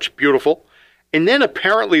nice porch, beautiful. And then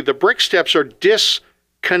apparently the brick steps are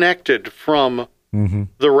disconnected from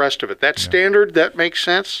the rest of it. That's standard? That makes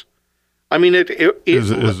sense? I mean,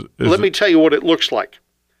 let me tell you what it looks like.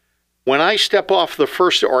 When I step off the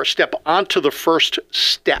first, or step onto the first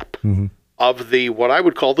step of what I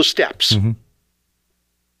would call the steps,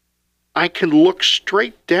 I can look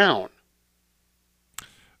straight down.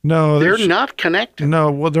 No, they're not connected. No,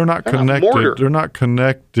 well, they're not connected. Not mortared. They're not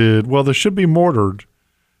connected. Well, they should be mortared.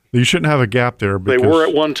 You shouldn't have a gap there. They Because, were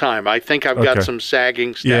at one time. I think I've got Okay. some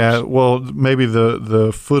sagging steps. Yeah, well, maybe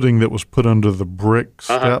the footing that was put under the brick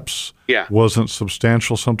steps Yeah. wasn't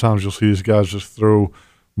substantial. Sometimes you'll see these guys just throw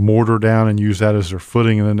mortar down and use that as their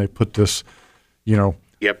footing, and then they put this, Yeah,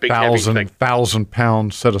 big heavy thing.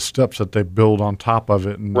 1,000-pound set of steps that they build on top of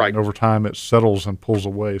it, and Right. over time it settles and pulls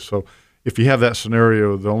away. So if you have that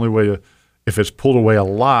scenario, the only way if it's pulled away a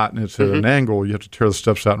lot and it's at an angle, you have to tear the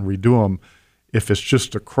steps out and redo them. If it's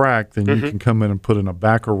just a crack, then you can come in and put in a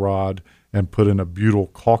backer rod and put in a butyl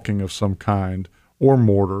caulking of some kind or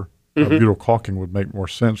mortar. Butyl caulking would make more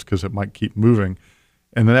sense because it might keep moving,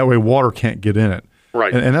 and then that way water can't get in it.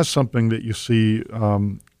 Right. And that's something that you see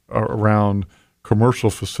around commercial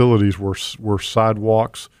facilities where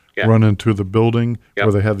sidewalks Yeah. run into the building, Yep.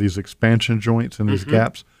 where they have these expansion joints and these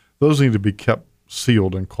gaps. Those need to be kept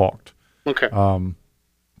sealed and caulked Okay.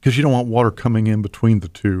 because you don't want water coming in between the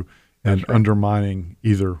two and undermining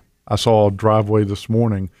either. I saw a driveway this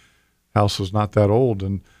morning. House is not that old,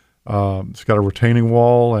 and it's got a retaining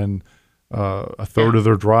wall, and a third of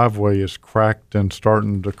their driveway is cracked and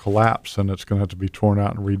starting to collapse, and it's going to have to be torn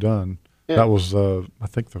out and redone. Yeah. That was, I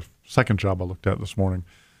think, the second job I looked at this morning.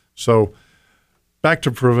 So back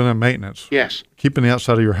to preventive maintenance. Yes. Keeping the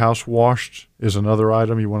outside of your house washed is another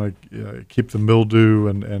item. You want to keep the mildew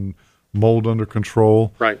and mold under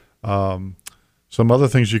control. Right. Some other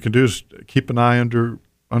things you can do is keep an eye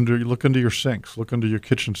look into your sinks, look into your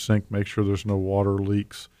kitchen sink, make sure there's no water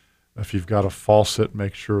leaks. If you've got a faucet,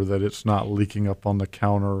 make sure that it's not leaking up on the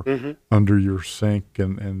counter under your sink,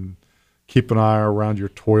 and keep an eye around your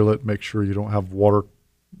toilet, make sure you don't have water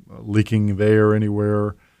leaking there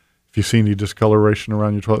anywhere. If you see any discoloration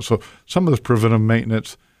around your toilet. So some of this preventive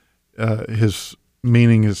maintenance, his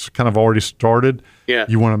meaning is kind of already started. Yeah.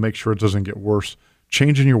 You want to make sure it doesn't get worse.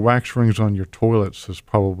 Changing your wax rings on your toilets is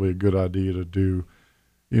probably a good idea to do,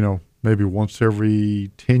 maybe once every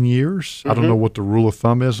 10 years. I don't know what the rule of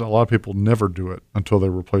thumb is. A lot of people never do it until they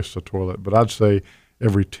replace the toilet. But I'd say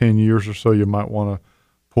every 10 years or so, you might want to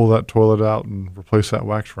pull that toilet out and replace that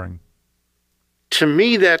wax ring. To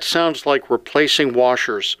me, that sounds like replacing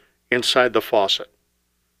washers inside the faucet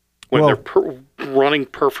when Well- they're running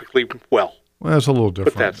perfectly well. Well, it's a little But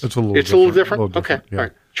different. It's a little different? Okay. Yeah. All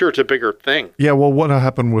right. Sure, it's a bigger thing. Yeah, well, what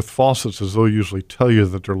happened with faucets is they'll usually tell you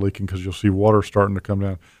that they're leaking because you'll see water starting to come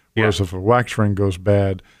down. Whereas if a wax ring goes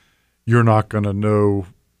bad, you're not going to know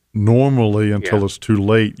normally until Yeah. it's too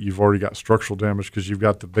late. You've already got structural damage because you've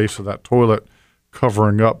got the base of that toilet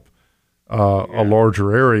covering up a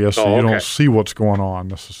larger area, so Oh, you okay. don't see what's going on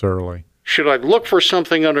necessarily. Should I look for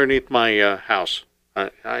something underneath my house?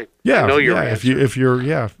 I know your answer. if you're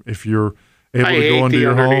able I to hate go into the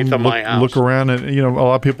your underneath home, of my house. look around, and a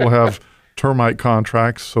lot of people have termite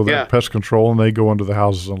contracts, so they're Yeah. pest control, and they go into the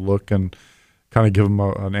houses and look and kind of give them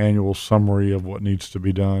an annual summary of what needs to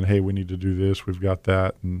be done. Hey, we need to do this. We've got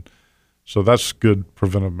that, and so that's good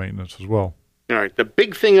preventive maintenance as well. All right. The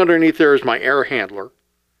big thing underneath there is my air handler.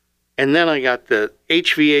 And then I got the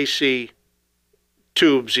HVAC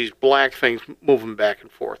tubes, these black things moving back and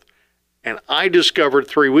forth. And I discovered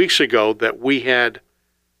 3 weeks ago that we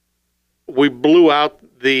blew out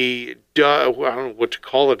I don't know what to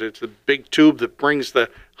call it. It's the big tube that brings the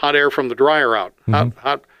hot air from the dryer out. I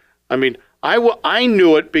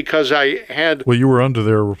knew it because I had. Well, you were under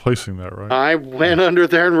there replacing that, right? I went under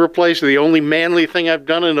there and replaced it. The only manly thing I've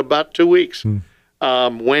done in about 2 weeks.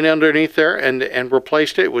 Went underneath there and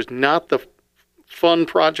replaced it. It was not the fun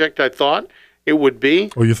project I thought it would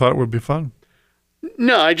be. Oh, you thought it would be fun?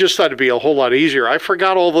 No, I just thought it'd be a whole lot easier. I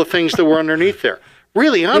forgot all the things that were underneath there.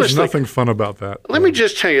 Really, There's honestly. nothing fun about that. Let me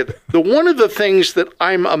just tell you, one of the things that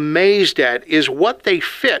I'm amazed at is what they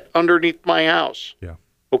fit underneath my house. Yeah.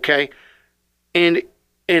 Okay? And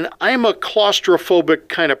I'm a claustrophobic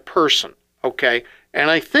kind of person, okay? And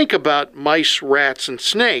I think about mice, rats, and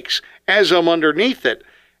snakes as I'm underneath it.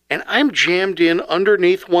 And I'm jammed in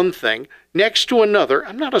underneath one thing, next to another.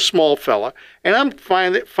 I'm not a small fella, and I'm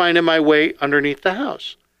finding my way underneath the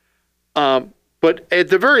house. But at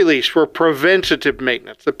the very least, for preventative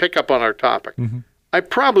maintenance, to pick up on our topic, I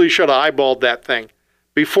probably should have eyeballed that thing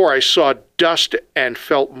before I saw dust and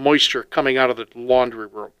felt moisture coming out of the laundry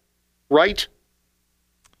room. Right?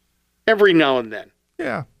 Every now and then.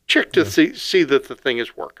 Yeah. Check to see that the thing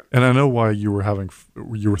is working. And I know why you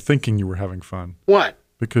were thinking you were having fun. What?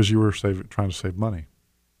 Because you were trying to save money.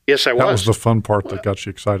 Yes, I was. That was the fun part that got you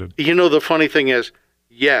excited. The funny thing is,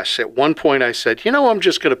 yes, at one point I said, I'm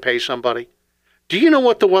just going to pay somebody. Do you know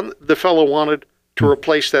what the fellow wanted to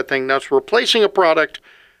replace that thing? Now, it's replacing a product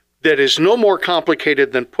that is no more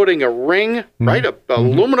complicated than putting a ring, right, a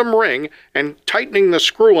aluminum ring, and tightening the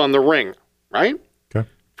screw on the ring, right? Okay.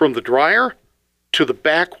 from the dryer to the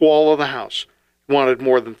back wall of the house. He wanted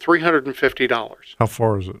more than $350. How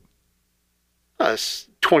far is it?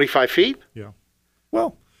 25 feet. Yeah.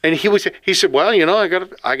 Well, And he said, well, you know, I got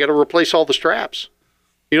to replace all the straps.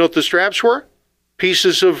 You know what the straps were?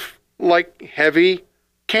 Pieces of like heavy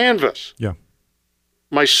canvas. yeah.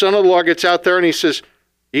 My son-in-law gets out there and he says,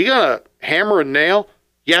 you got a hammer and nail?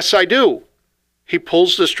 Yes, I do. He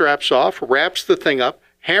pulls the straps off, wraps the thing up,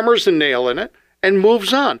 hammers the nail in it, and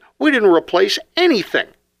moves on. We didn't replace anything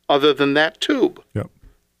other than that tube. Yep.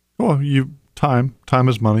 Well, time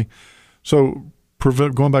is money. So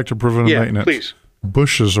going back to preventive maintenance. Please.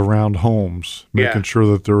 Bushes around homes, making Yeah. sure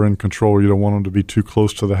that they're in control. You don't want them to be too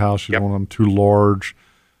close to the house. You Yep. don't want them too large.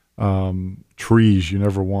 Trees, you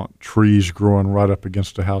never want trees growing right up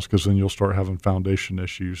against the house because then you'll start having foundation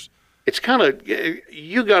issues. It's kind of,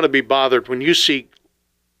 you got to be bothered when you see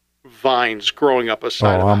vines growing up a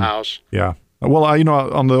side of the house. Yeah. Well,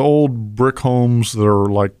 on the old brick homes that are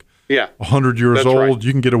like Yeah. 100 years That's old, right.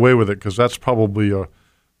 you can get away with it because that's probably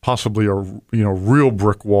possibly a real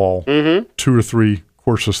brick wall, 2 or 3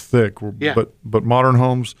 courses thick. Yeah. But modern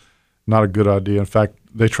homes, not a good idea. In fact,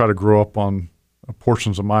 they try to grow up on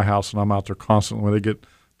portions of my house, and I'm out there constantly.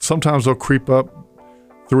 Sometimes they'll creep up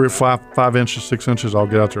 3 or 5 inches, 6 inches. I'll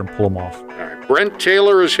get out there and pull them off. All right. Brent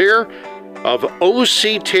Taylor is here of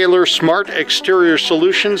O.C. Taylor Smart Exterior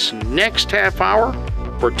Solutions. Next half hour,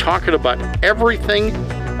 we're talking about everything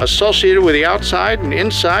associated with the outside and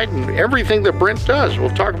inside and everything that Brent does. We'll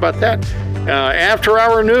talk about that after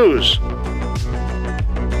our news.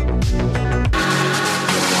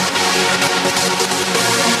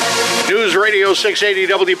 News Radio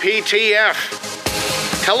 680 WPTF.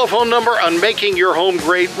 Telephone number on making your home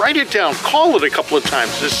great. Write it down. Call it a couple of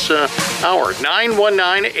times this hour.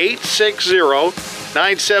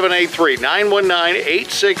 919-860-9783.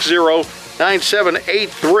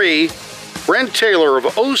 919-860-9783. Brent Taylor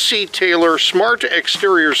of O.C. Taylor Smart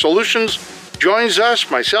Exterior Solutions joins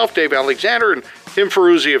us. Myself, Dave Alexander, and Tim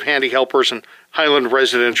Ferruzzi of Handy Helpers and Highland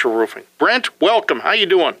Residential Roofing. Brent, welcome. How you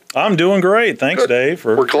doing? I'm doing great. Thanks, Good. Dave,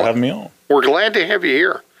 for having me on. We're glad to have you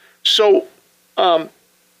here. So,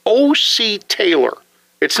 O.C. Taylor.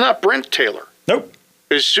 It's not Brent Taylor. Nope.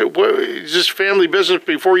 Is this family business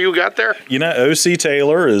before you got there? You know, O.C.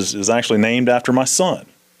 Taylor is actually named after my son.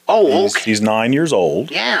 Oh, okay. He's 9 years old.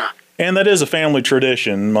 Yeah. And that is a family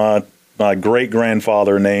tradition. My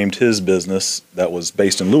great-grandfather named his business that was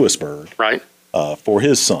based in Lewisburg Right. for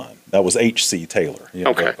his son. That was H.C. Taylor.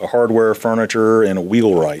 Okay. A hardware, furniture, and a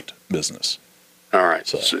wheelwright business. All right.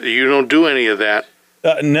 So you don't do any of that.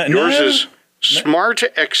 Yours is Smart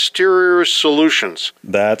Exterior Solutions.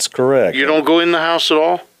 That's correct. You don't go in the house at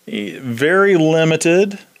all? Very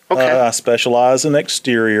limited. Okay. I specialize in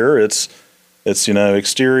exterior. It's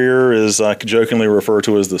exterior is I could jokingly refer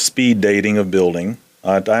to as the speed dating of building.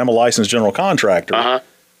 I am a licensed general contractor,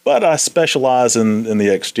 but I specialize in the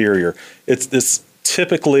exterior. It's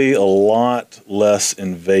typically a lot less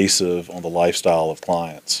invasive on the lifestyle of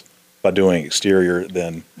clients by doing exterior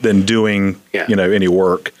than doing any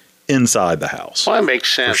work inside the house. Well, that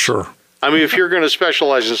makes sense. For sure. I mean, if you're going to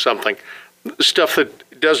specialize in something, stuff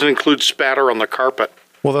that doesn't include spatter on the carpet.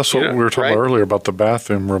 Well, that's what we were talking right? about earlier about the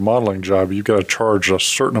bathroom remodeling job. You've got to charge a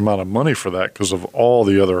certain amount of money for that because of all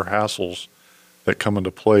the other hassles that come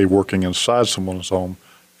into play working inside someone's home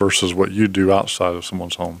versus what you do outside of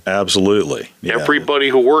someone's home. Absolutely. Yeah. Everybody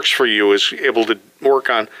who works for you is able to work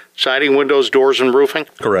on siding, windows, doors, and roofing?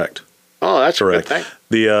 Correct. Oh, that's Correct. a good thing.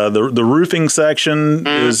 The roofing section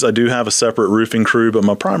is I do have a separate roofing crew, but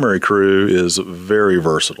my primary crew is very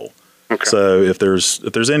versatile. Okay. So if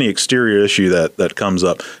there's any exterior issue that comes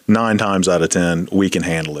up, 9 times out of 10 we can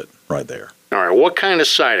handle it right there. All right. What kind of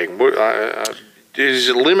siding? Is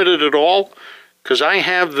it limited at all? Because I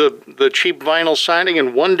have the cheap vinyl siding,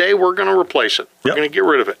 and one day we're going to replace it. We're going to get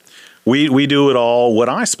rid of it. We do it all. What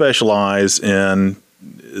I specialize in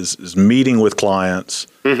is meeting with clients,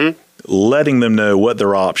 letting them know what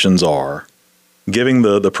their options are, giving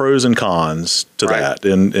the pros and cons to that,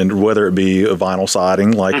 and whether it be a vinyl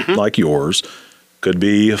siding like yours, could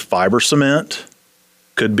be fiber cement,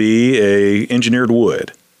 could be a engineered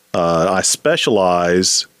wood. I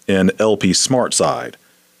specialize in LP Smart Side,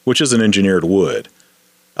 which is an engineered wood,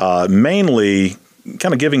 mainly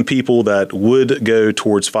kind of giving people that would go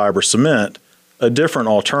towards fiber cement a different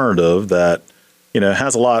alternative that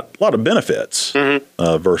has a lot of benefits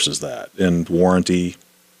versus that in warranty,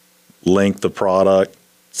 length of product,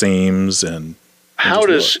 seams, and how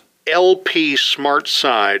does LP Smart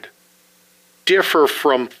Side differ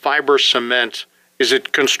from fiber cement? Is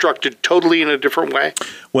it constructed totally in a different way?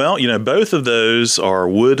 Well, both of those are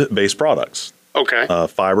wood-based products. Okay.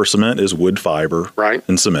 Fiber cement is wood fiber Right.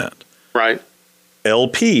 and cement. Right.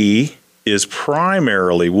 LP is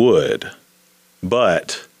primarily wood,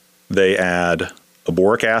 but they add a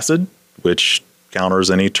boric acid, which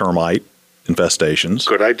counters any termite infestations.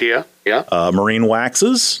 Good idea. Yeah. Marine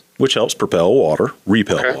waxes, which helps repel water.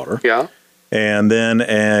 Yeah. And then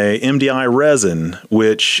a MDI resin,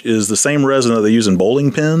 which is the same resin that they use in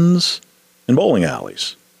bowling pins and bowling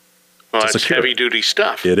alleys. Well, to that's secure heavy duty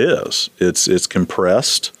stuff. It is. It's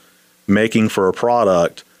compressed, making for a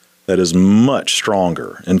product that is much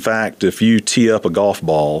stronger. In fact, if you tee up a golf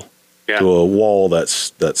ball Yeah. to a wall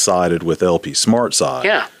that's sided with LP Smart Side,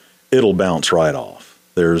 Yeah. it'll bounce right off.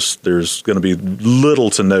 There's going to be little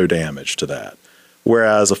to no damage to that.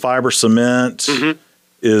 Whereas a fiber cement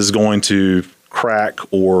is going to crack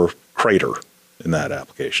or crater in that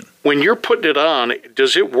application. When you're putting it on,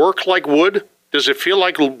 does it work like wood? Does it feel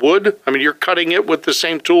like wood? I mean, you're cutting it with the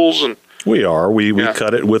same tools and We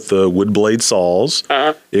cut it with the wood blade saws.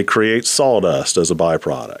 Uh-huh. It creates sawdust as a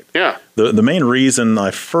byproduct. yeah. The main reason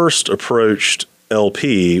I first approached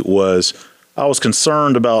LP was I was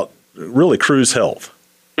concerned about really crew's health.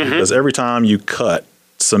 Because every time you cut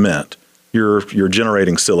cement, you're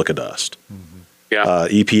generating silica dust. Yeah.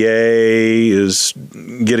 EPA is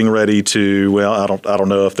getting ready to, well, I don't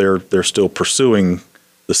know if they're still pursuing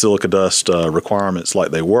the silica dust requirements like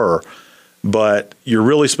they were, but you're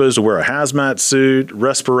really supposed to wear a hazmat suit,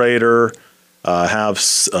 respirator, have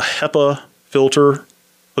a HEPA filter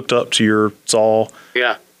hooked up to your saw.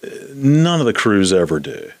 yeah. None of the crews ever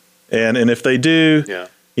do. And if they do, Yeah.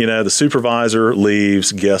 the supervisor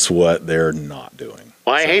leaves, guess what they're not doing?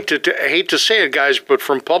 Well, I hate to say it, guys, but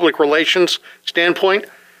from public relations standpoint,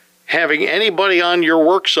 having anybody on your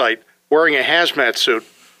work site wearing a hazmat suit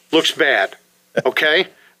looks bad. Okay,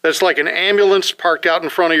 that's like an ambulance parked out in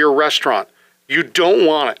front of your restaurant. You don't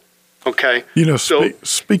want it. Okay. So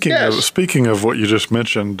speaking yes. speaking of what you just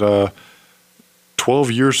mentioned,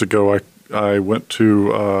 12 years ago, I went to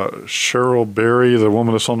Cheryl Berry, the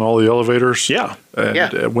woman that's on all the elevators. Yeah. And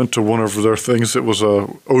Yeah. went to one of their things. It was a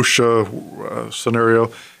OSHA scenario.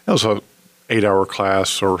 It was a 8-hour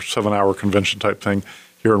class or 7-hour convention type thing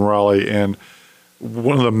here in Raleigh. And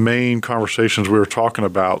one of the main conversations we were talking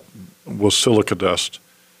about was silica dust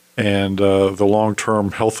and the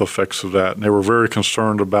long-term health effects of that. And they were very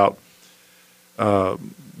concerned about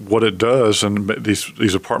what it does, and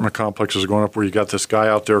these apartment complexes are going up where you got this guy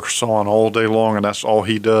out there sawing all day long, and that's all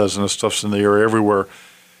he does, and the stuff's in the air everywhere.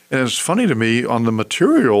 And it's funny to me, on the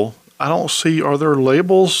material, I don't see, are there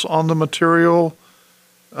labels on the material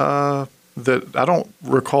that I don't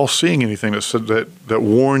recall seeing anything that said that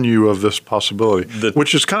warn you of this possibility,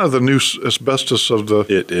 which is kind of the new asbestos of the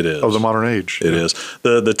It is. of the modern age. It is.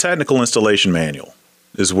 The technical installation manual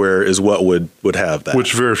is what would have that.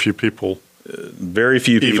 Which very few people very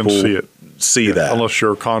few even people see that. Unless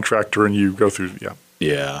you're a contractor and you go through,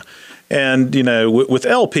 Yeah. And, with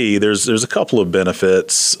LP, there's a couple of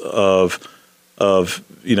benefits of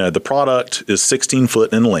the product is 16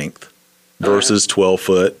 foot in length versus 12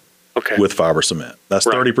 foot Okay. with fiber cement. That's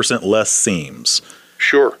Right. 30% less seams.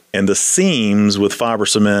 Sure. And the seams with fiber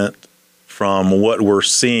cement, from what we're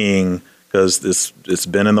seeing, because it's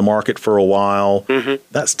been in the market for a while,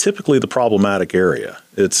 that's typically the problematic area.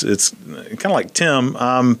 It's kind of like Tim.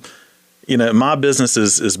 My business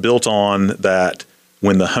is built on that.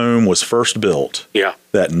 When the home was first built, Yeah.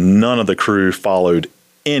 that none of the crew followed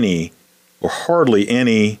any or hardly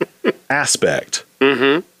any aspect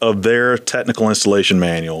of their technical installation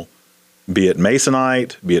manual, be it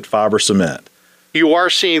masonite, be it fiber cement. You are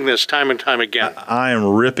seeing this time and time again. I am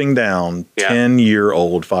ripping down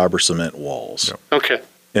 10-year-old fiber cement walls Okay.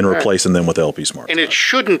 and replacing them with LP Smart. And it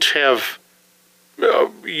shouldn't have.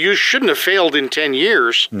 You shouldn't have failed in 10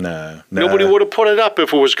 years. No. Nobody would have put it up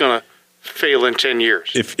if it was going to fail in 10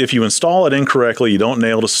 years. If you install it incorrectly, you don't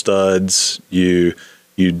nail the studs, you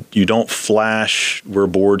don't flash where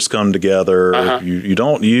boards come together, you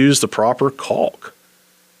don't use the proper caulk.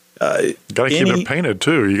 You got to keep it painted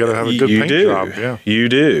too. You got to have a good paint job. Yeah, you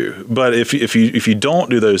do. But if you don't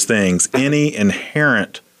do those things, any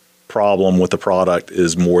inherent problem with the product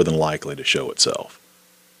is more than likely to show itself.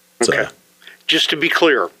 Okay. Just to be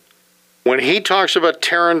clear, when he talks about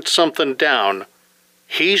tearing something down,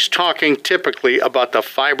 he's talking typically about the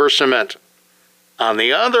fiber cement. On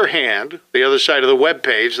the other hand, the other side of the web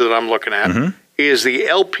page that I'm looking at is the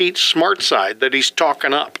LP Smart Side that he's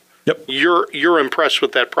talking up. Yep. You're impressed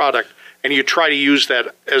with that product, and you try to use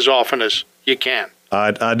that as often as you can.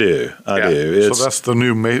 I do. Yeah. do. So that's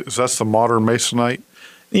the that's the modern masonite.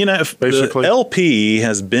 Basically, the LP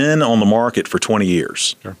has been on the market for 20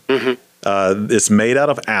 years. Sure. It's made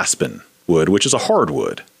out of aspen, wood, which is a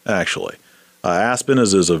hardwood, actually. Aspen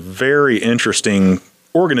is a very interesting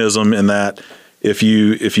organism in that if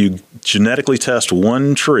you genetically test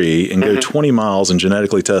one tree and go 20 miles and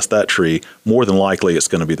genetically test that tree, more than likely it's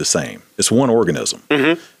going to be the same. It's one organism.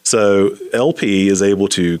 So LP is able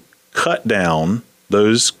to cut down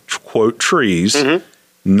those, quote, trees,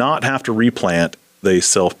 not have to replant, they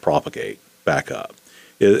self-propagate back up.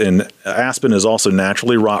 And aspen is also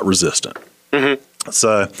naturally rot resistant.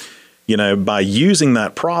 So, by using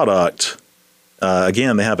that product,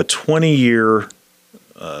 again, they have a 20-year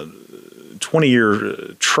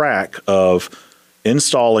track of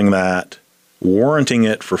installing that, warranting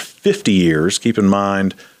it for 50 years. Keep in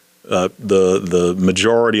mind, the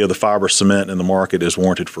majority of the fiber cement in the market is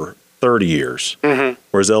warranted for 30 years,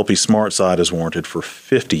 whereas LP SmartSide is warranted for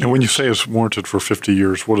 50 years. And when you say it's warranted for 50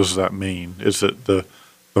 years, what does that mean? Is it the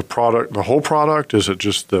product, the whole product? Is it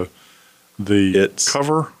just the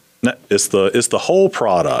cover? No, it's the whole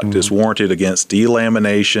product. It's warranted against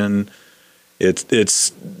delamination.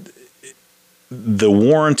 It's the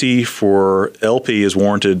warranty for LP is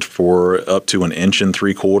warranted for up to 1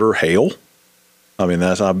 3/4 inch hail. I mean,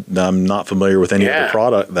 I'm not familiar with any other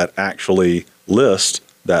product that actually lists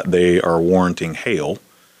that they are warranting hail.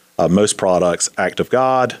 Most products, act of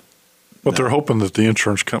God. But they're hoping that the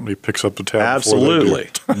insurance company picks up the tab.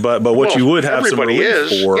 Absolutely. But what you would have some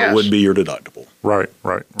relief for would be your deductible. Right.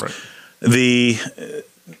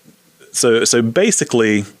 So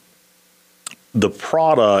basically, the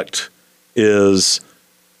product it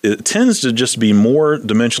tends to just be more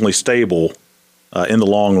dimensionally stable in the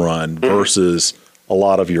long run versus a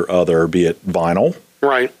lot of your other, be it vinyl.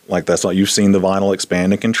 Right. Like you've seen the vinyl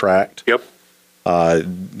expand and contract. Yep.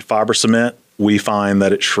 Fiber cement, we find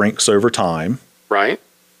that it shrinks over time. Right.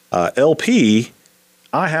 LP,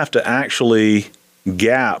 I have to actually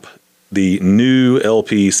gap the new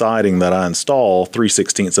LP siding that I install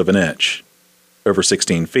 3/16 of an inch over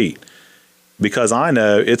 16 feet because I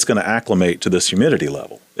know it's going to acclimate to this humidity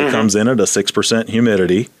level. It comes in at a 6%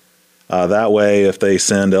 humidity. That way, if they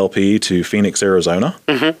send LP to Phoenix, Arizona,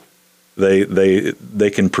 they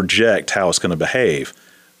can project how it's going to behave.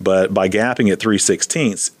 But by gapping at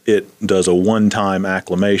 3/16, it does a one-time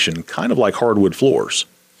acclimation, kind of like hardwood floors.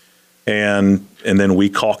 And then we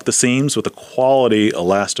caulk the seams with a quality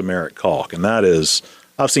elastomeric caulk. And that is,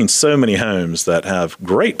 I've seen so many homes that have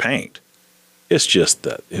great paint. It's just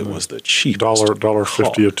that it was the cheapest.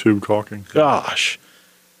 $1.50 a tube caulking. Gosh.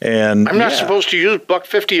 And I'm not supposed to use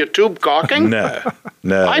 $1.50 a tube caulking? No.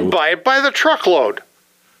 I buy it by the truckload.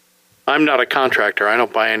 I'm not a contractor. I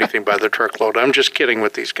don't buy anything by the truckload. I'm just kidding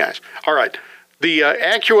with these guys. All right. The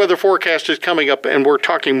AccuWeather forecast is coming up, and we're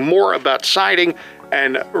talking more about siding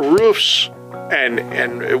and roofs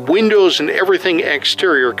and windows and everything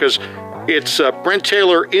exterior, because it's Brent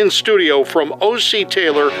Taylor in studio from O.C.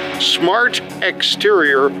 Taylor Smart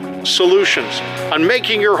Exterior Solutions on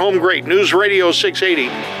Making Your Home Great. News Radio 680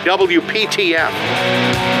 WPTF.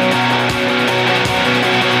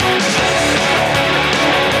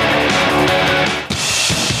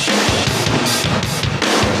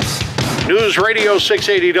 News Radio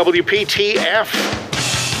 680 WPTF.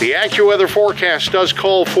 The AccuWeather forecast does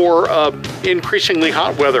call for increasingly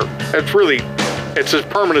hot weather. It's a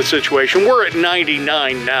permanent situation. We're at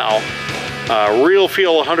 99 now. Real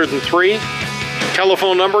feel 103.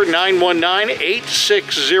 Telephone number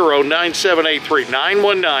 919-860-9783.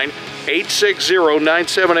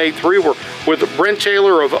 919-860-9783. We're with Brent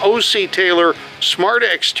Taylor of O.C. Taylor Smart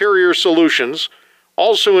Exterior Solutions.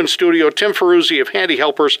 Also in studio, Tim Ferruzzi of Handy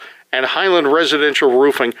Helpers and Highland Residential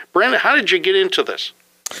Roofing. Brent, how did you get into this?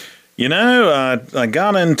 I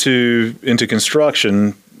got into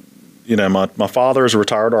construction. My father is a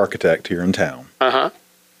retired architect here in town.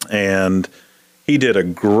 And he did a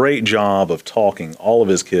great job of talking all of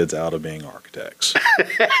his kids out of being architects.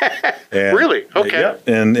 Really? Okay. Yeah.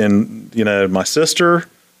 And my sister,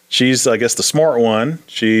 she's, I guess, the smart one.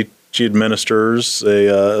 She administers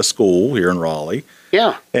a school here in Raleigh.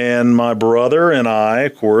 Yeah. And my brother and I,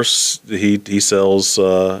 of course, he sells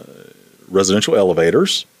residential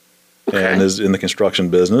elevators and is in the construction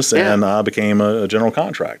business. Yeah. And I became a general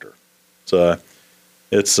contractor. So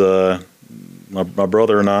it's my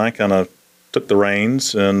brother and I kind of took the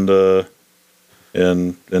reins and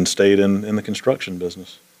stayed in the construction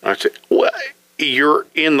business. I see. Well, you're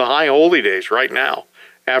in the high holy days right now.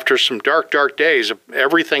 After some dark days,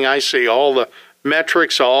 everything I see, all the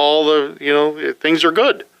metrics, all the things are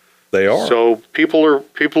good. They are. So people are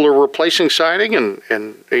replacing siding and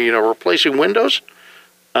replacing windows.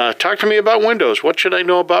 Talk to me about windows. What should I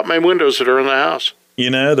know about my windows that are in the house?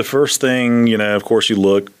 The first thing, of course, you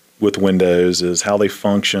look with windows is how they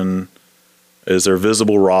function Is there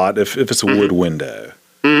visible rot if it's a wood window?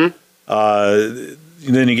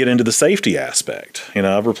 Then you get into the safety aspect.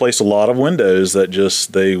 I've replaced a lot of windows that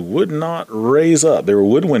they would not raise up. They were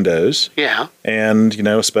wood windows. Yeah. And,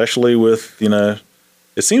 especially with,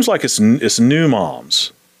 it seems like it's new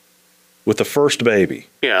moms with the first baby.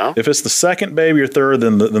 Yeah. If it's the second baby or third,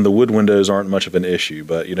 then the wood windows aren't much of an issue.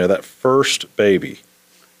 But, that first baby.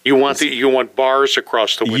 You want bars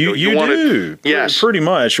across the window. You want do. Yes. Pretty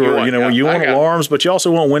much. Or, you want alarms, but you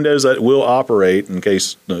also want windows that will operate in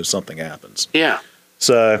case something happens. Yeah.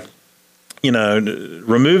 So,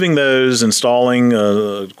 removing those, installing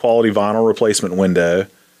a quality vinyl replacement window,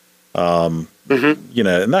 and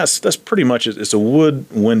that's pretty much it. It's a wood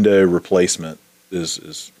window replacement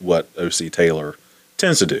is what O.C. Taylor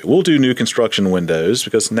tends to do. We'll do new construction windows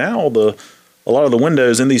because now a lot of the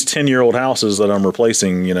windows in these 10-year-old houses that I'm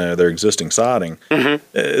replacing, their existing siding,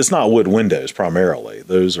 it's not wood windows primarily.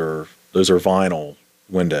 Those are vinyl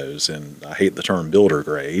windows, and I hate the term builder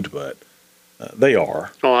grade, but they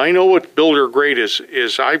are. Oh, I know what builder grade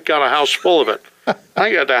is. I've got a house full of it.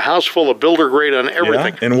 I got a house full of builder grade on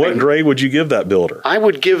everything. Yeah? And what grade would you give that builder? I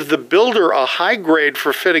would give the builder a high grade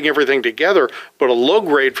for fitting everything together, but a low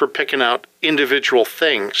grade for picking out individual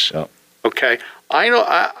things. Yep. Okay? I know.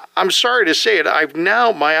 I'm sorry to say it.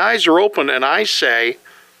 My eyes are open, and I say,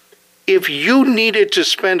 if you needed to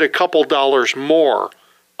spend a couple dollars more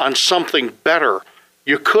on something better,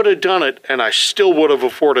 you could have done it, and I still would have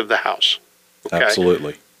afforded the house. Okay?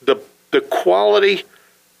 Absolutely. The quality,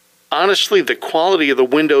 honestly, the quality of the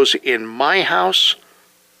windows in my house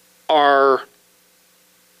are,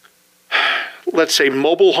 let's say,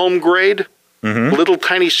 mobile home grade, little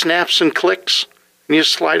tiny snaps and clicks, and you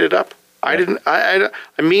slide it up. I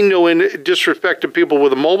mean no disrespect to people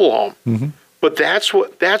with a mobile home, but that's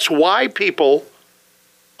why people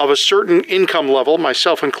of a certain income level,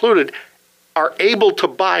 myself included, are able to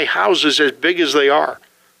buy houses as big as they are.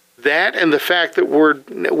 That and the fact that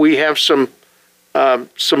we have some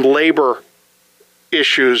labor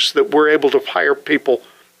issues that we're able to hire people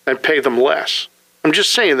and pay them less. I'm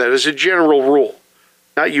just saying that as a general rule,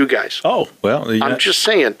 not you guys. Oh, well. Yeah. I'm just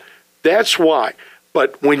saying that's why.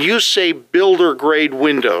 But when you say builder grade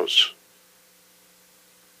windows,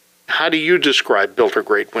 how do you describe builder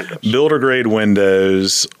grade windows? Builder grade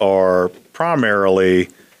windows are primarily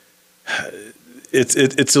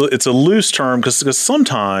it's a loose term because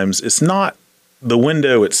sometimes it's not the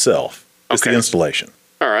window itself, it's the installation.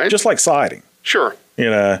 All right. Just like siding. Sure.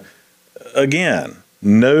 Again,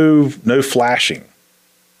 no flashing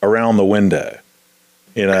around the window.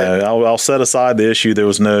 I'll set aside the issue there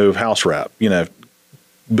was no house wrap.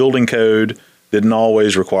 Building code didn't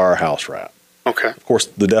always require house wrap. Okay. Of course,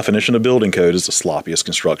 the definition of building code is the sloppiest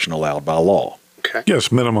construction allowed by law. Okay.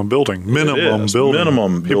 Yes, minimum building. Minimum building.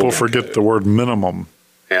 Minimum People building forget code. the word minimum.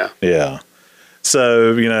 Yeah. Yeah.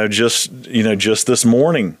 So, just this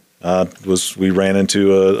morning we ran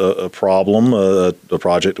into a problem, a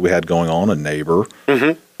project we had going on. A neighbor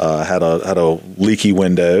had a leaky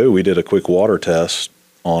window. We did a quick water test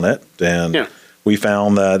on it, and we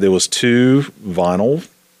found that there was two vinyl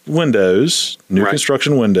windows, new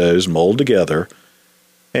construction windows, molded together.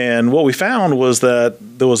 And what we found was that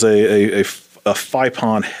there was a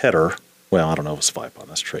FIPON header. Well, I don't know if it's FIPON.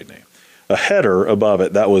 That's a trade name. A header above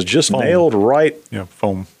it that was just foam. Nailed right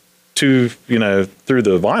foam to, through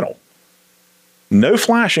the vinyl. No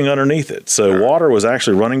flashing underneath it. So water was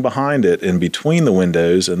actually running behind it and between the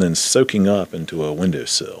windows and then soaking up into a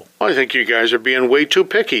windowsill. I think you guys are being way too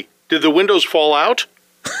picky. Did the windows fall out?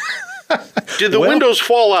 Did the windows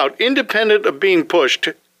fall out independent of being pushed?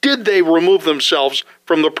 Did they remove themselves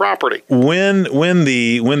from the property? When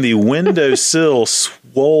the windowsill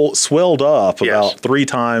swelled up about 3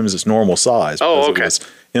 times its normal size, because it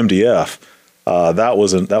was MDF, that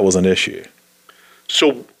was an issue.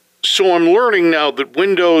 So I'm learning now that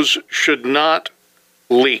windows should not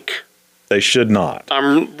leak. They should not.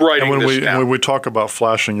 I'm writing this down. And when we talk about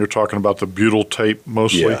flashing, you're talking about the butyl tape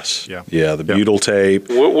mostly? Yes. Yeah, the butyl tape.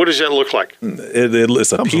 What does that look like?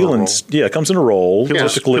 It's a peel and it comes in a roll.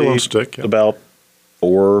 Peel and stick. Yeah. About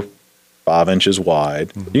 4 or 5 inches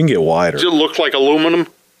wide. You can get wider. Does it look like aluminum?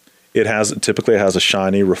 It typically has a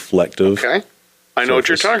shiny reflective. Okay. I know what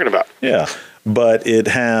you're talking about. Yeah. But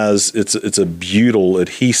it's a butyl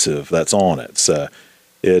adhesive that's on it. So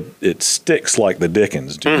it sticks like the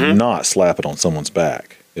Dickens. Do not slap it on someone's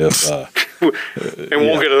back. If won't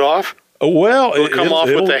get it off? Well, it'll come off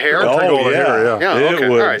with the hair. Oh,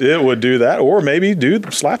 yeah. It would do that, or maybe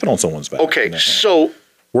slap it on someone's back. Okay, so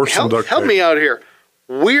help me out here.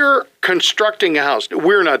 We're constructing a house.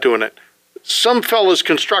 We're not doing it. Some fella's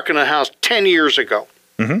constructing a house 10 years ago.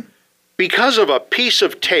 because of a piece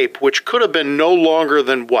of tape, which could have been no longer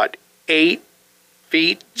than, 8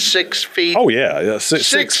 feet, 6 feet? Oh, yeah.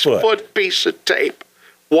 6 foot. Foot piece of tape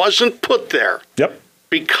wasn't put there. Yep.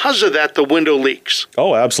 Because of that, the window leaks.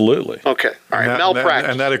 Oh, absolutely. Okay. All right.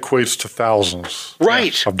 Malpractice. And that equates to thousands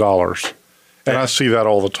Right. of dollars. And I see that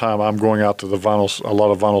all the time. I'm going out to a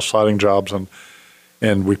lot of vinyl siding jobs,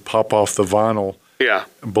 and we pop off the vinyl Yeah.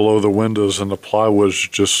 below the windows, and the plywood's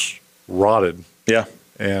just rotted. Yeah.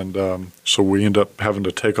 And so we end up having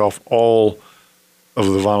to take off all of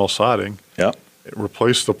the vinyl siding, Yeah.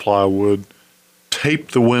 replace the plywood,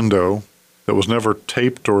 tape the window that was never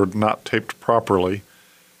taped or not taped properly,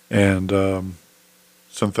 and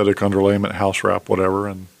synthetic underlayment, house wrap, whatever,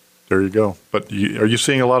 and there you go. But are you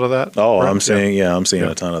seeing a lot of that? Oh, Brent? I'm seeing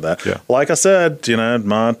Yeah. a ton of that. Yeah. Like I said,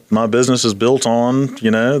 my business is built on,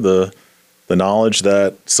 the knowledge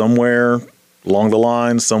that somewhere along the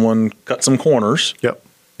line someone cut some corners. Yep.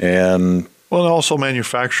 And Well, and also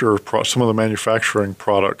some of the manufacturing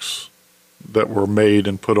products that were made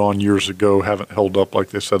and put on years ago haven't held up like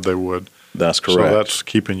they said they would. that's correct. So that's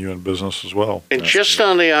keeping you in business as well. And just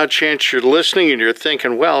on the odd chance you're listening and you're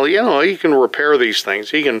thinking, well, you can repair these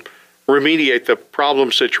things. You can remediate the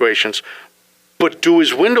problem situations. But do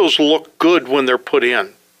his windows look good when they're put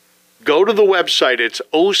in? Go to the website. It's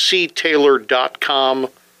octaylor.com.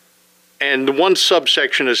 And the one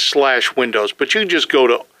subsection is /windows. But you can just go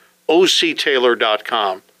to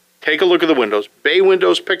octaylor.com. Take a look at the windows. Bay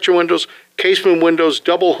windows, picture windows, casement windows,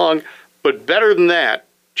 double hung. But better than that,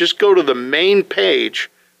 just go to the main page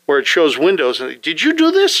where it shows windows. And did you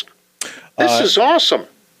do this? This is awesome.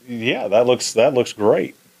 Yeah, that looks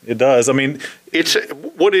great. It does. I mean, It's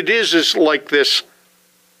what it is like this.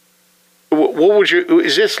 What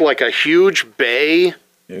is this like a huge bay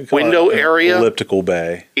window area? Elliptical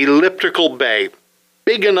bay. Elliptical bay.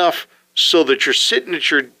 Big enough so that you're sitting at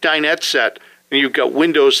your dinette set and you've got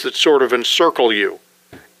windows that sort of encircle you.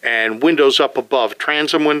 And windows up above,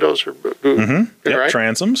 transom windows, Yep, right?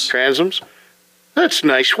 transoms. Transoms. That's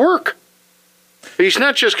nice work. He's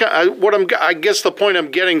not just I guess the point I'm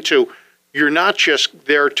getting to. You're not just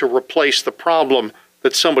there to replace the problem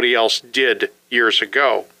that somebody else did years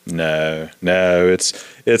ago. No.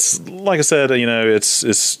 It's like I said. It's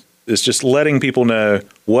just letting people know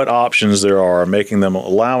what options there are,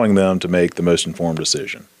 allowing them to make the most informed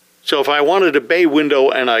decision. So if I wanted a bay window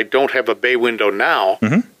and I don't have a bay window now,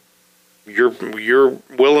 you're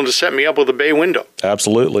willing to set me up with a bay window.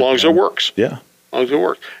 Absolutely. As long as it works. Yeah. As long as it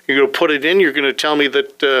works. You're going to put it in. You're going to tell me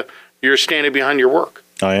that you're standing behind your work.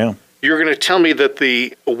 I am. You're going to tell me that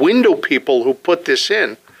the window people who put this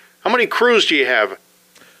in, how many crews do you have?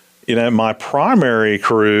 My primary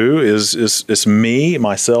crew is me,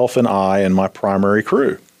 myself, and I, and my primary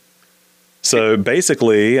crew. So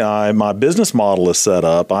basically, my business model is set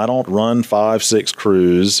up. I don't run 5-6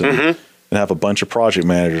 crews and have a bunch of project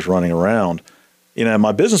managers running around.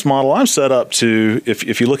 My business model I'm set up to,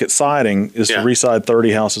 if you look at siding, is to reside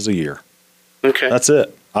 30 houses a year. Okay. That's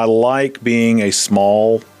it. I like being a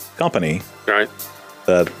small company right.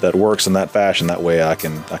 that works in that fashion. That way I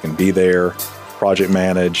can be there, project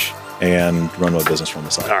manage, and run my business from the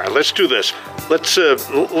side. All right, let's do this.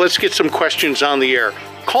 Let's get some questions on the air.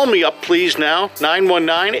 Call me up, please, now,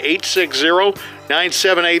 919-860-9783,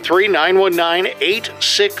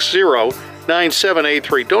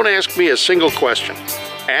 919-860-9783. Don't ask me a single question.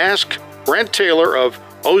 Ask Brent Taylor of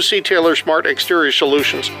OC Taylor Smart Exterior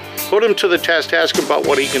Solutions. Put him to the test. Ask him about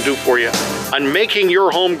what he can do for you on making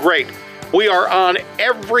your home great. We are on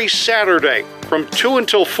every Saturday from 2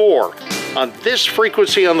 until 4 on this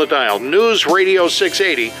frequency on the dial, News Radio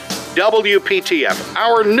 680, WPTF.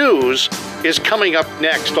 Our news is coming up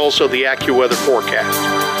next, also the AccuWeather forecast.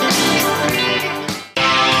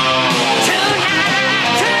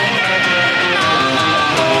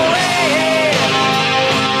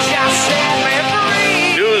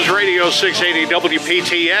 News Radio 680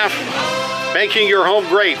 WPTF, making your home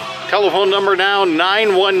great. Telephone number now,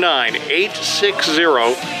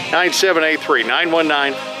 919-860-9783.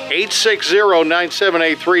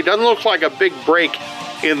 919-860-9783. Doesn't look like a big break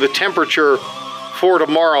in the temperature for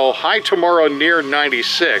tomorrow. High tomorrow near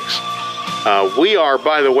 96. We are,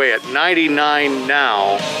 by the way, at 99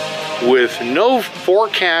 now with no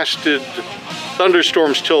forecasted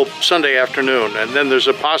thunderstorms till Sunday afternoon. And then there's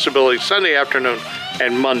a possibility Sunday afternoon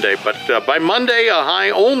and Monday. But by Monday, a high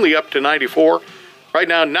only up to 94. Right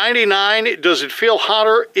now, 99. Does it feel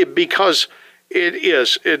hotter? Because it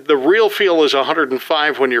is. The real feel is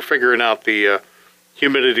 105 when you're figuring out the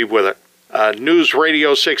humidity with it. News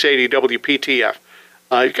Radio 680 WPTF.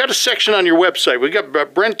 You've got a section on your website. We've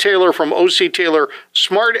got Brent Taylor from OC Taylor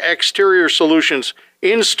Smart Exterior Solutions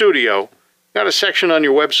in studio. Got a section on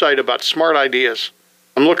your website about smart ideas.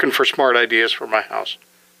 I'm looking for smart ideas for my house.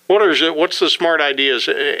 What's the smart ideas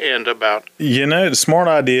end about? The smart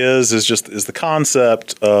ideas is the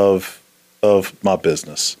concept of my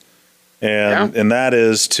business, and that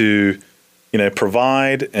is to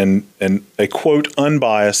provide and a quote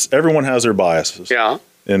unbiased. Everyone has their biases. Yeah.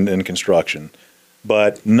 In construction,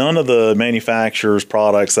 but none of the manufacturers'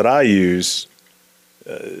 products that I use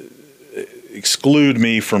exclude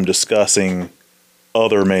me from discussing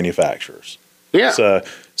other manufacturers. Yeah.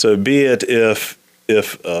 So be it if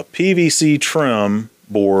a PVC trim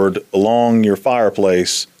board along your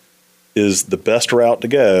fireplace is the best route to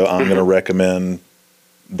go, I'm going to recommend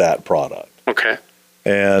that product. Okay.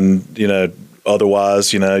 And,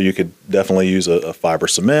 otherwise, you could definitely use a fiber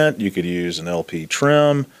cement. You could use an LP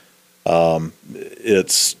trim.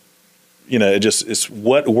 It's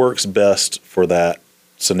what works best for that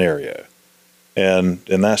scenario. And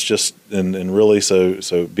that's just, and really, so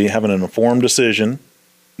having an informed decision,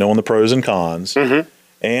 knowing the pros and cons,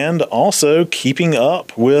 and also keeping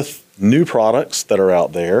up with new products that are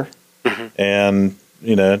out there, and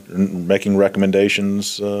making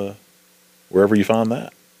recommendations wherever you find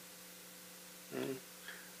that.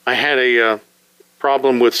 I had a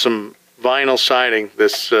problem with some vinyl siding.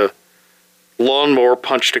 This lawnmower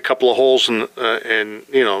punched a couple of holes and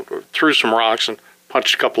threw some rocks and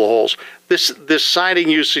punched a couple of holes. This siding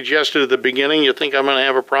you suggested at the beginning, you think I'm going to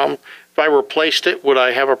have a problem? If I replaced it, would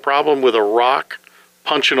I have a problem with a rock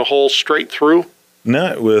punching a hole straight through?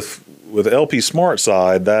 No, with LP Smart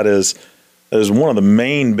Side, that is one of the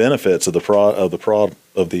main benefits of that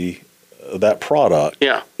product.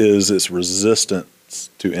 Yeah. Is its resistance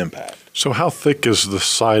to impact. So how thick is the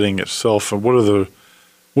siding itself, and what are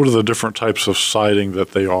the different types of siding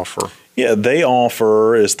that they offer? Yeah, they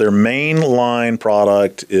offer is their main line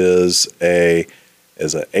product is an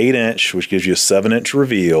 8-inch, which gives you a 7-inch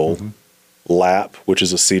reveal, lap, which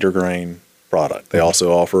is a cedar grain product. They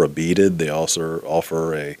also offer a beaded. They also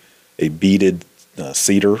offer a beaded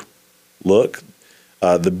cedar look.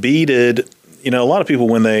 The beaded, a lot of people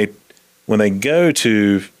when they go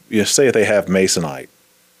to say if they have masonite,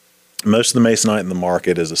 most of the masonite in the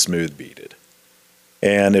market is a smooth beaded,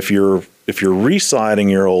 and if you're re-siding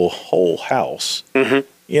your whole house,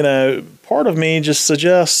 part of me just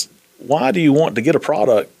suggests, why do you want to get a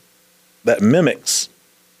product that mimics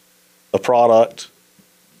a product,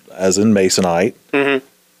 as in masonite, that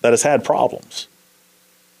has had problems?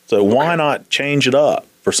 So why not change it up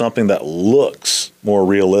for something that looks more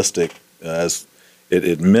realistic, as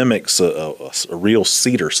it mimics a real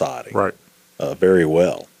cedar siding, right? Very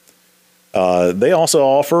well. They also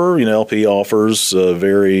offer, LP offers a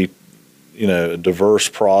very, diverse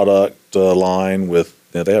product line with,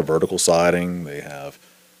 they have vertical siding. They have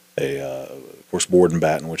of course, board and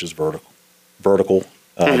batten, which is vertical.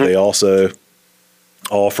 They also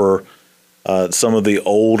offer some of the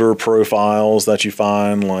older profiles that you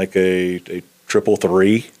find, like a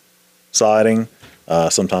 333 siding.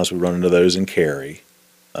 Sometimes we run into those in Cary,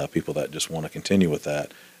 people that just want to continue with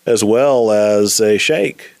that, as well as a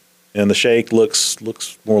shake. And the shake looks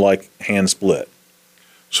more like hand split.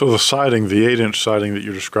 So the siding, the 8-inch siding that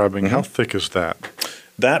you're describing, how thick is that?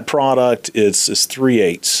 That product is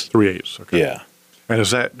 3/8. 3/8, okay. Yeah. And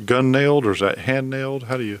is that gun nailed or is that hand nailed?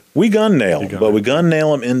 How do you? We gun nail them, but we gun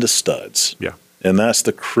nail them into studs. Yeah. And that's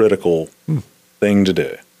the critical thing to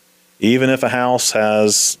do. Even if a house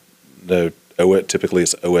has typically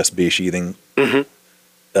it's OSB sheathing,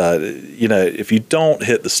 if you don't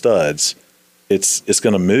hit the studs, it's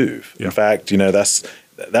going to move. Yeah. In fact,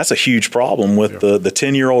 that's a huge problem with the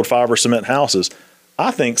 10-year-old fiber cement houses.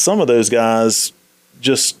 I think some of those guys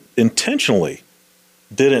just intentionally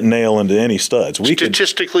didn't nail into any studs.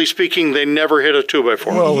 Statistically speaking, they never hit a 2x4.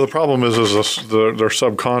 Well, the problem is they're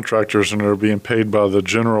subcontractors and they're being paid by the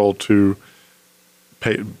general to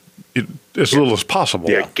pay as little as possible.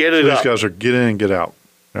 Yeah, get it so up. These guys are get in and get out.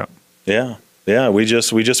 Yeah. Yeah. We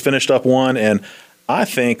just finished up one, and I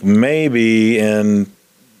think maybe in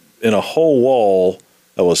a whole wall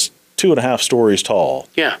that was 2.5 stories tall.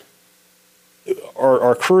 Yeah.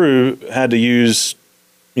 Our crew had to use,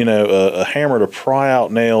 a hammer to pry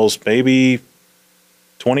out nails maybe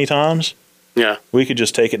 20 times. Yeah. We could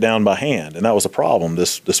just take it down by hand, and that was the problem.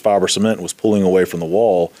 This fiber cement was pulling away from the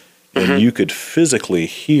wall, and you could physically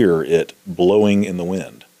hear it blowing in the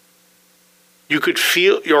wind. You could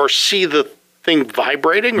feel or see the thing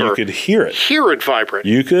vibrating? You could hear it. Hear it vibrate.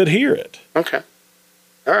 You could hear it. Okay.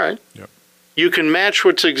 All right. Yep. You can match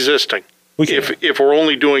what's existing. We can. If we're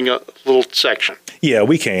only doing a little section. Yeah,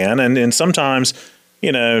 we can. And sometimes,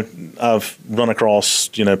 I've run across,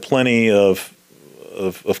 plenty of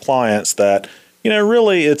of clients that,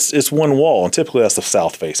 really it's one wall, and typically that's the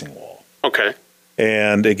south-facing wall. Okay.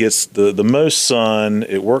 And it gets the most sun.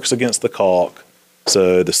 It works against the caulk,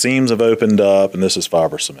 so the seams have opened up, and this is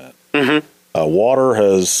fiber cement. Mm-hmm. Water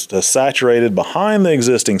has saturated behind the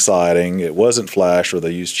existing siding. It wasn't flash, or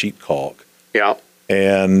they used cheap caulk. Yeah.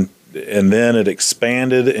 And then it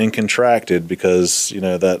expanded and contracted because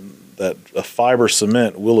that a fiber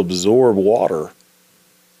cement will absorb water,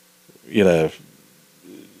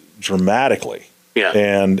 dramatically. Yeah.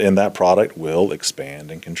 And that product will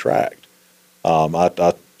expand and contract.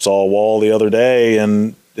 I saw a wall the other day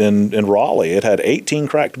in Raleigh. It had 18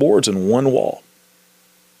 cracked boards in one wall.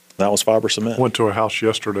 That was fiber cement. Went to a house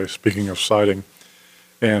yesterday, speaking of siding,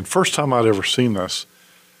 and first time I'd ever seen this.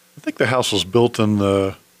 I think the house was built in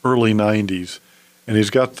the early 90s, and he's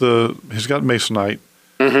got masonite,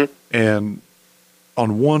 Mm-hmm. and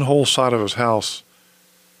on one whole side of his house,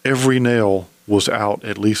 every nail was out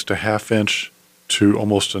at least a half inch to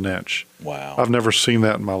almost an inch. Wow. I've never seen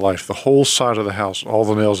that in my life. The whole side of the house, all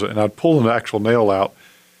the nails, and I'd pull an actual nail out,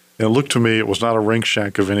 and it looked to me it was not a ring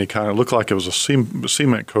shank of any kind. It looked like it was a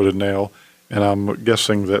cement-coated nail, and I'm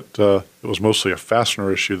guessing that it was mostly a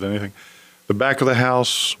fastener issue than anything. The back of the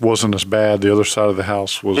house wasn't as bad. The other side of the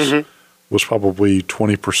house was probably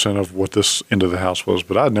 20% of what this end of the house was,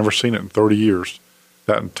 but I'd never seen it in 30 years.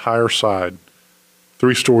 That entire side,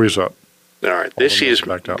 3 stories up. All right. All This the nails is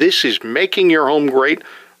backed out. this is making your home great.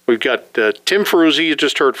 We've got Tim Ferruzzi, you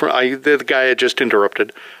just heard from, the guy I just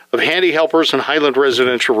interrupted, of Handy Helpers and Highland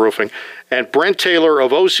Residential Roofing, and Brent Taylor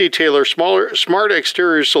of O.C. Taylor Smart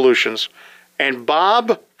Exterior Solutions, and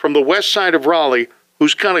Bob from the west side of Raleigh,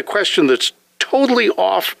 who's got a question that's totally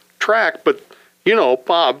off track, but,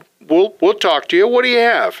 Bob, we'll talk to you. What do you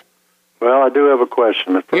have? Well, I do have a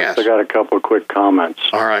question. But first, Yes. I got a couple of quick comments.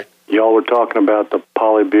 All right. Y'all were talking about the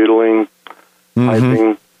polybutylene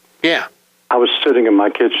piping. Yeah. I was sitting at my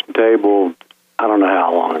kitchen table, I don't know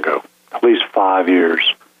how long ago, at least 5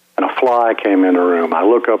 years, and a fly came in the room. I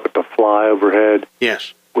look up at the fly overhead,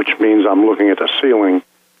 Yes. which means I'm looking at the ceiling,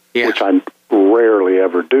 Yes. which I rarely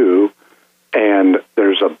ever do, and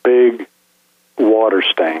there's a big water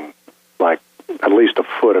stain, like at least a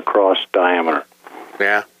foot across diameter.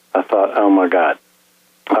 Yeah. I thought, oh my God,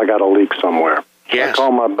 I got a leak somewhere. So Yes. I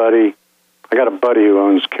called my buddy. I got a buddy who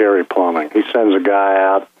owns Carey Plumbing. He sends a guy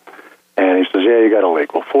out, and he says, yeah, you got a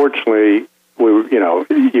leak. Well, fortunately,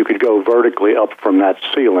 you could go vertically up from that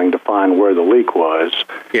ceiling to find where the leak was.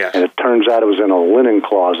 Yes. And it turns out it was in a linen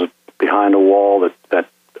closet behind a wall that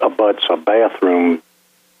abuts a bathroom,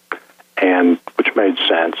 and which made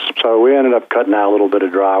sense. So we ended up cutting out a little bit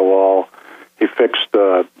of drywall. He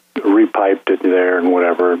repiped it there and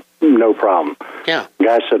whatever, no problem. Yeah. The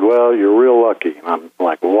guy said, well, you're real lucky. And I'm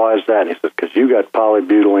like, well, why is that? And he said, because you got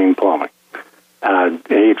polybutylene plumbing.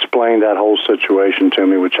 He explained that whole situation to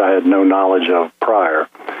me, which I had no knowledge of prior.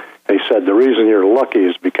 He said, the reason you're lucky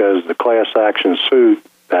is because the class action suit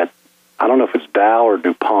that, I don't know if it's Dow or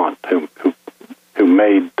DuPont who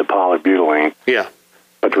made the polybutylene, Yeah.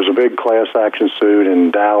 but it was a big class action suit,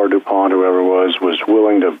 and Dow or DuPont, whoever it was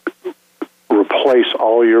willing to replace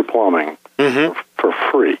all your plumbing for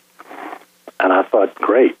free. And I thought,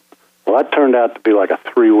 great. Well, that turned out to be like a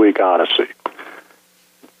 3-week odyssey.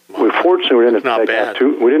 Fortunately, we didn't have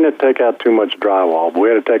to take out too much drywall, but we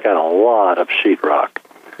had to take out a lot of sheetrock.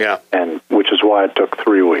 Yeah. And which is why it took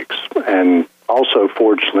 3 weeks. And also,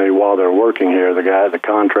 fortunately, while they're working here, the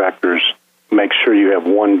contractors make sure you have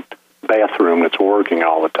one bathroom that's working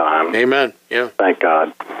all the time. Amen. Yeah. Thank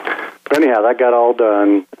God. But anyhow, that got all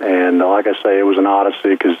done, and like I say, it was an odyssey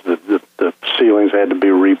because the ceilings had to be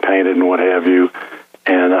repainted and what have you.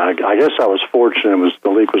 And I guess I was fortunate. The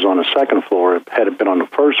leak was on the second floor. Had it been on the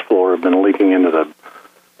first floor, it had been leaking into the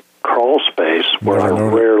crawl space where I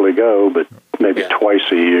rarely go, but maybe twice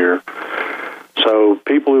a year. So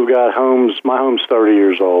people who've got homes, my home's 30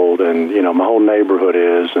 years old, and my whole neighborhood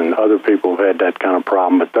is, and other people have had that kind of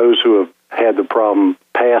problem. But those who have had the problem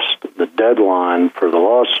past the deadline for the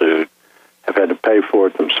lawsuit have had to pay for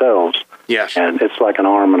it themselves. Yes. And it's like an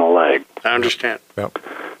arm and a leg. I understand. Yep.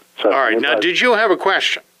 So, All right. Now, did you have a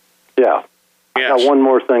question? Yeah. Yes. I got one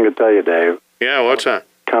more thing to tell you, Dave. Yeah. What's that?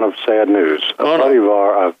 Kind of sad news. A Oh, buddy of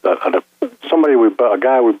ours, a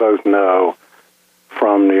guy we both know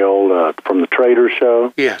from the Trader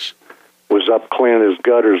Show, Yes. was up cleaning his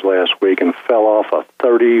gutters last week and fell off a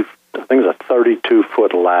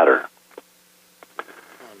 32-foot ladder. Oh,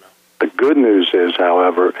 no. The good news is,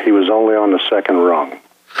 however, he was only on the second rung.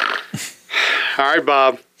 All right,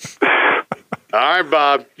 Bob. All right,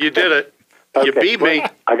 Bob. You did it. You Okay, beat me.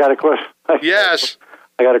 I got a question. Yes.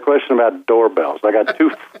 I got a question about doorbells. I got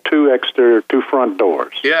two front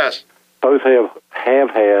doors. Yes. Both have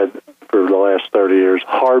had for the last 30 years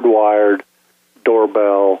hardwired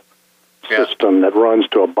doorbell system that runs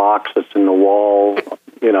to a box that's in the wall,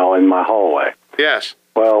 in my hallway. Yes.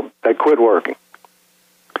 Well, they quit working.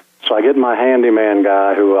 So I get my handyman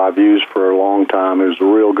guy, who I've used for a long time, who's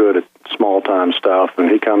real good at small-time stuff,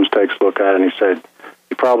 and he comes, takes a look at it, and he said,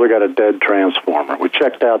 "You probably got a dead transformer." We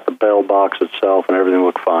checked out the bell box itself, and everything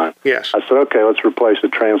looked fine. Yes. I said, "Okay, let's replace the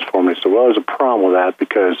transformer." He said, "Well, there's a problem with that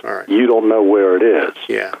because you don't know where it is."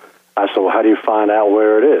 Yeah. I said, "Well, how do you find out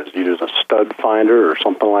where it is? You use a stud finder or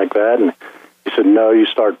something like that?" And he said, "No, you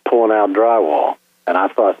start pulling out drywall." And I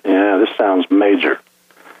thought, yeah, this sounds major.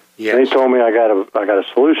 Yes. And he told me, I got a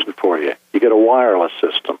solution for you. You get a wireless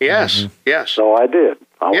system. Yes. Yes. So I did.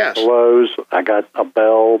 I went to Lowe's. I got a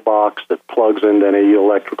bell box that plugs into any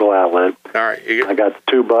electrical outlet. All right. I got the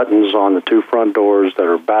two buttons on the two front doors that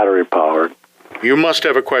are battery powered. You must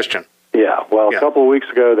have a question. Yeah. Well, a couple of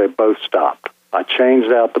weeks ago, they both stopped. I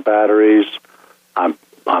changed out the batteries. I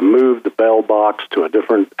moved the bell box to a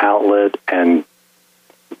different outlet, and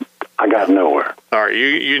I got nowhere. All right,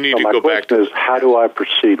 you need to my go back to. question is, how do I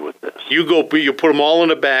proceed with this? You put them all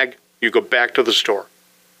in a bag. You go back to the store.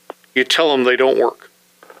 You tell them they don't work.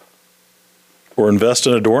 Or invest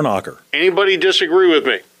in a door knocker. Anybody disagree with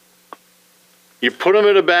me? You put them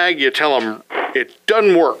in a bag. You tell them it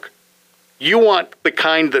doesn't work. You want the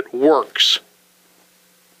kind that works.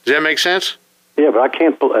 Does that make sense? Yeah, but I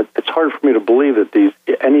can't. It's hard for me to believe that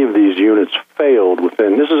any of these units failed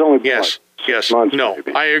within. This is only been like 6 months. No,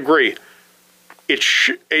 maybe. I agree.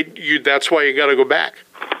 That's why you got to go back.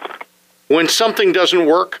 When something doesn't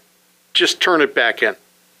work, just turn it back in.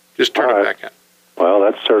 Just turn it back in. Well,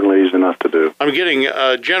 that's certainly easy enough to do. I'm getting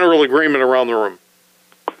a general agreement around the room.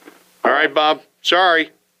 All right, Bob. Sorry.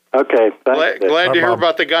 Okay. Glad to hear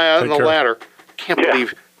about the guy out on the ladder.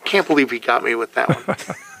 Can't believe he got me with that one.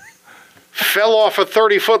 Fell off a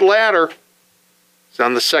 30-foot ladder. He's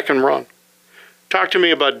on the second rung. Talk to me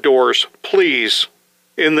about doors, please,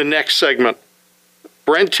 in the next segment.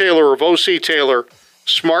 Brent Taylor of O.C. Taylor,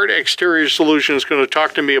 Smart Exterior Solutions, is going to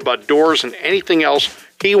talk to me about doors and anything else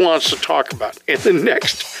he wants to talk about in the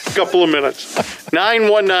next couple of minutes.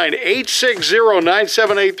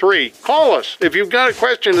 919-860-9783. Call us if you've got a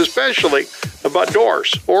question, especially about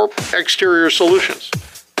doors or exterior solutions,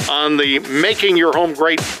 on the Making Your Home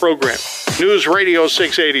Great program. News Radio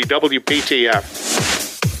 680 WPTF.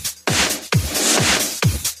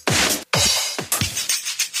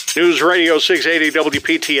 News Radio 680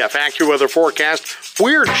 WPTF. AccuWeather forecast.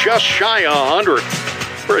 We're just shy of 100.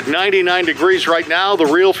 We're at 99 degrees right now. The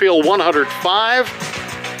real feel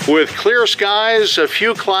 105 with clear skies, a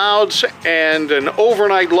few clouds, and an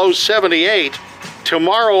overnight low 78.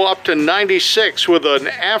 Tomorrow up to 96 with an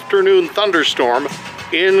afternoon thunderstorm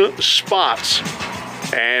in spots.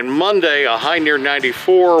 And Monday, a high near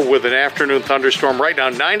 94 with an afternoon thunderstorm. Right now,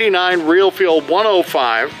 99, real feel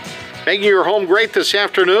 105. Making your home great this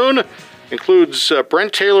afternoon includes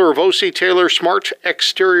Brent Taylor of O.C. Taylor Smart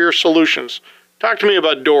Exterior Solutions. Talk to me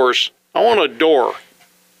about doors. I want a door.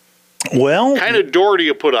 Well, what kind of door do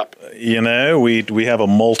you put up? We have a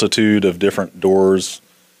multitude of different doors,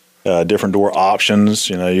 different door options.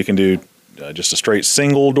 You can do just a straight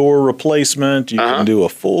single door replacement. You can do a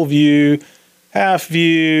full view, half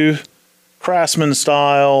view, Craftsman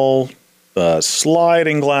style,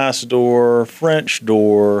 sliding glass door, French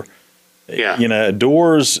door. Yeah.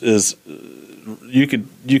 Doors is you could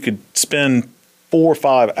spend 4 or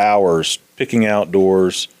 5 hours picking out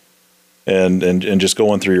doors and just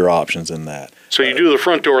going through your options in that. So you do the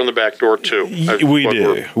front door and the back door too. We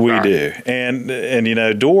do.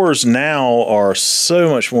 And doors now are so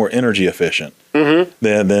much more energy efficient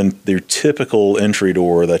than your typical entry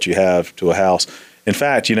door that you have to a house. In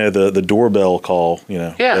fact, the doorbell call,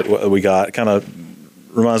 that we got kind of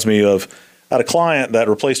reminds me of I had a client that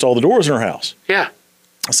replaced all the doors in her house. Yeah.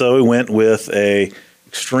 So we went with a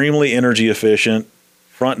extremely energy efficient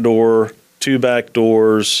front door, 2 back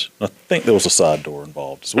doors. I think there was a side door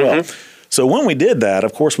involved as well. So when we did that,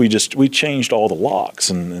 of course, we changed all the locks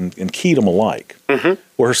and keyed them alike. Well,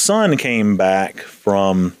 her son came back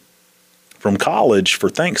from college for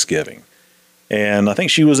Thanksgiving. And I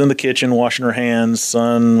think she was in the kitchen washing her hands.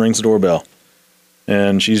 Son rings the doorbell.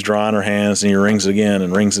 And she's drying her hands, and he rings it again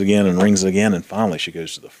and rings it again and rings it again. And finally she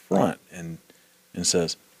goes to the front and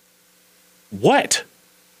says, "What?"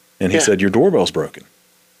 And he said, "Your doorbell's broken."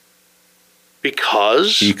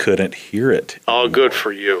 Because? He couldn't hear it anymore. Oh, good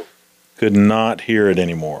for you. Could not hear it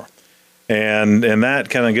anymore. And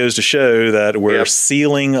that kind of goes to show that we're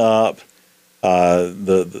sealing up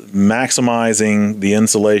the maximizing the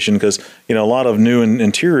insulation, because a lot of new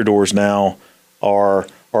interior doors now are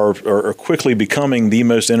quickly becoming the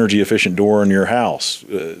most energy efficient door in your house.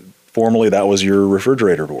 Formerly, that was your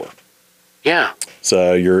refrigerator door. Yeah.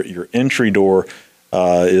 So your entry door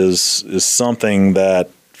is something that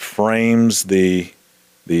frames the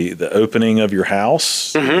opening of your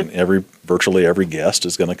house. Mm-hmm. And virtually every guest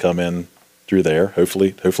is going to come in through there.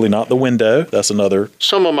 Hopefully not the window. That's another.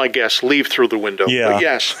 Some of my guests leave through the window. Yeah. But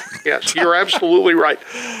yes, you're absolutely right.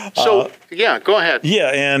 So go ahead. Yeah,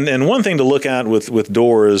 and one thing to look at with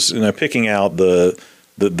doors, picking out the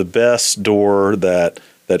best door that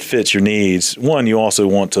fits your needs. One, you also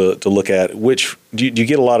want to look at which do you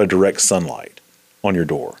get a lot of direct sunlight on your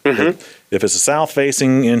door. Mm-hmm. If it's a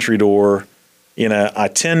south-facing entry door, I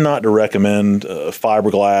tend not to recommend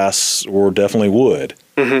fiberglass or definitely wood.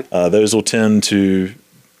 Mm-hmm. Those will tend to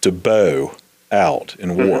bow out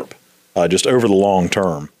and warp just over the long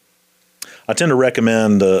term. I tend to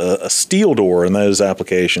recommend a steel door in those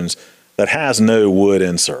applications that has no wood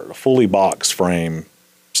insert, a fully box frame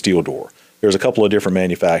steel door. There's a couple of different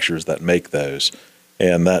manufacturers that make those,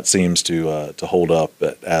 and that seems to hold up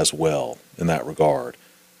as well in that regard.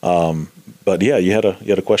 But yeah, you had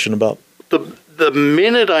a question about the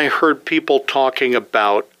minute I heard people talking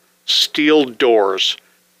about steel doors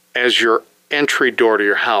as your entry door to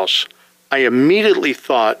your house, I immediately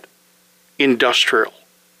thought industrial.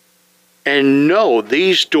 And no,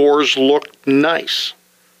 these doors look nice.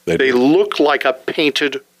 They look like a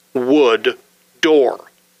painted wood door.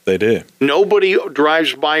 They do. Nobody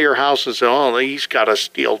drives by your house and says, "Oh, he's got a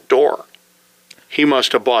steel door. He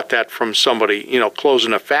must have bought that from somebody,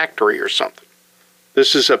 closing a factory or something."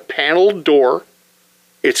 This is a paneled door.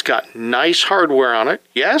 It's got nice hardware on it.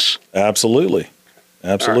 Yes? Absolutely.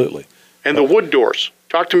 Right. And the wood doors.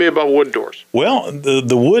 Talk to me about wood doors. Well,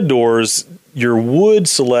 the wood doors, your wood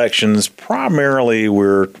selections, primarily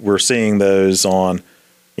we're seeing those on,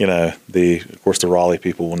 of course the Raleigh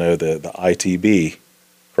people will know the ITB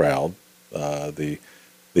crowd, the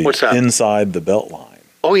What's that? Inside the belt line.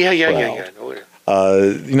 Oh yeah. Oh,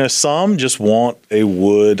 yeah. Some just want a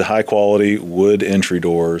high quality wood entry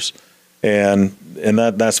doors, and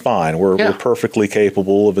that's fine. We're perfectly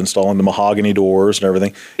capable of installing the mahogany doors and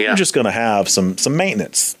everything. Yeah. You're just going to have some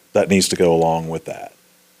maintenance that needs to go along with that.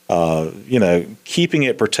 Keeping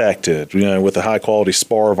it protected, with a high quality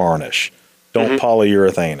spar varnish. Don't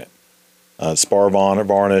polyurethane it. Spar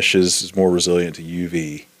varnish is more resilient to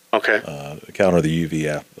UV. Okay. Counter the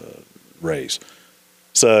UV rays.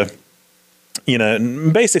 So,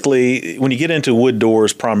 basically, when you get into wood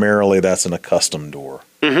doors, primarily that's in a custom door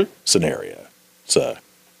scenario. So,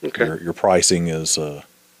 your pricing is for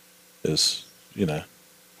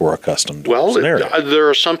a custom door scenario. There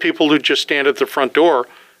are some people who just stand at the front door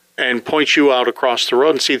and point you out across the road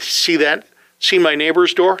and see my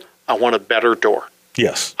neighbor's door? I want a better door.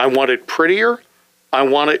 Yes. I want it prettier.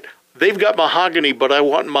 They've got mahogany, but I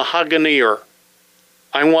want mahogany-er.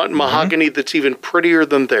 I want mahogany that's even prettier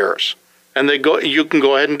than theirs. And you can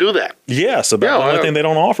go ahead and do that. Yes, the only thing they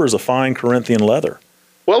don't offer is a fine Corinthian leather.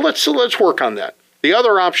 Well, let's work on that. The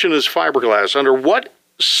other option is fiberglass. Under what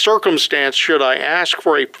circumstance should I ask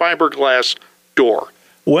for a fiberglass door?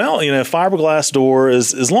 Well, fiberglass door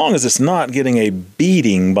is, as long as it's not getting a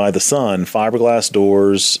beating by the sun, fiberglass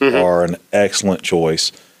doors are an excellent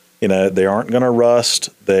choice. They aren't going to rust.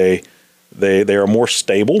 They are more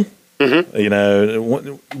stable. We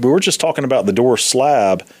were just talking about the door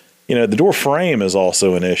slab. The door frame is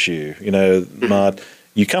also an issue.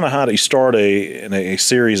 You kind of you start in a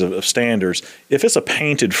series of standards. If it's a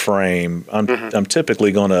painted frame, I'm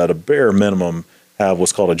typically going to, at a bare minimum, have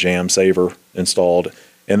what's called a jam saver installed,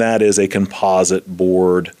 and that is a composite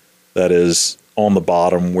board that is on the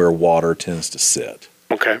bottom where water tends to sit.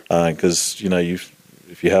 Okay. Because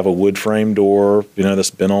if you have a wood frame door,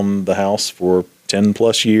 that's been on the house for 10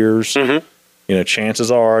 plus years,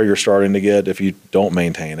 chances are you're starting to get, if you don't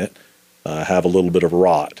maintain it, have a little bit of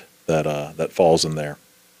rot that falls in there.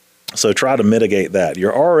 So try to mitigate that.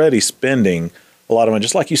 You're already spending a lot of money,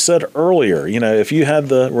 just like you said earlier. If you had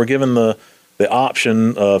we're given the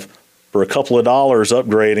option of, for a couple of dollars,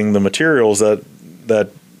 upgrading the materials that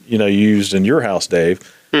used in your house, Dave,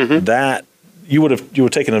 that you would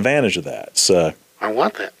have taken advantage of that. So I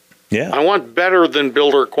want that. Yeah. I want better than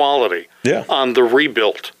builder quality Yeah. on the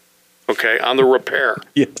rebuilt, on the repair.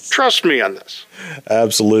 Yes. Trust me on this.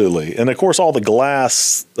 Absolutely. And, of course, all the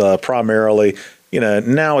glass primarily,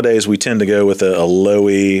 nowadays we tend to go with a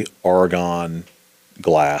low-E argon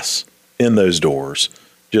glass in those doors,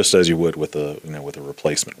 just as you would with a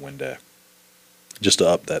replacement window, just to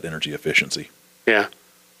up that energy efficiency. Yeah.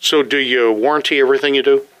 So do you warranty everything you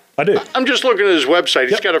do? I do. I'm just looking at his website.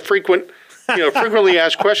 He's got a frequently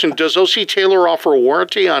asked question. Does O.C. Taylor offer a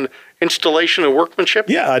warranty on installation and workmanship?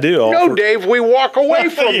 Yeah, I do. No, Dave, we walk away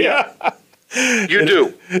from you. You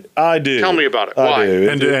do. I do. Tell me about it. I Why? do.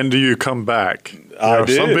 And do you come back? I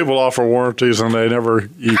do. Some people offer warranties and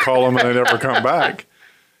you call them and they never come back.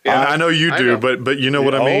 Yeah, I know you do, but you know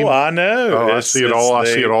what I mean? Oh, I know. Oh, I see it all. I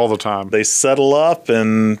see it all the time. They settle up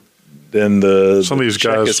and then some of these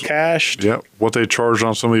check guys is cashed. Yeah, what they charge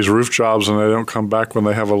on some of these roof jobs and they don't come back when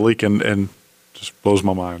they have a leak and just blows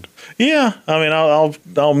my mind. Yeah, I mean, I'll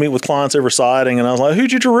meet with clients over siding, and I was like, "Who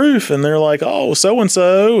did your roof?" And they're like, "Oh, so and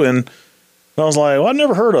so." And I was like, "Well, I've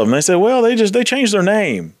never heard of them." They said, "Well, they changed their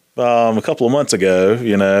name a couple of months ago,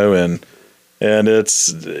 and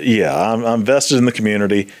it's I'm vested in the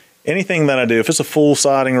community. Anything that I do, if it's a full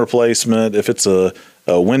siding replacement, if it's a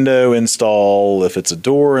window install, if it's a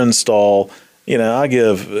door install, I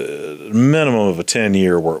give a minimum of a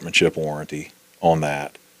 10-year workmanship warranty on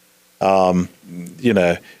that.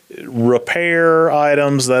 Repair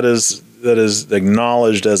items that is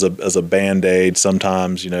acknowledged as a Band-Aid.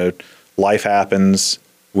 Sometimes, life happens.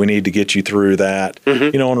 We need to get you through that.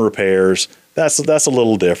 On repairs, that's a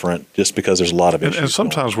little different just because there's a lot of issues. And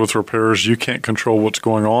sometimes with repairs, you can't control what's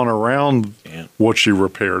going on around what you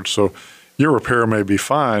repaired. So your repair may be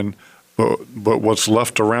fine, but what's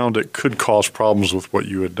left around it could cause problems with what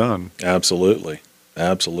you had done. Absolutely.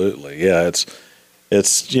 Yeah,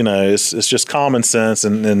 it's just common sense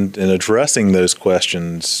and addressing those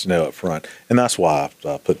questions up front, and that's why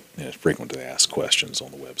I put frequently asked questions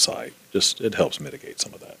on the website. Just it helps mitigate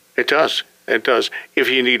some of that. It does. If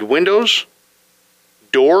you need windows,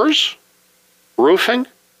 doors, roofing,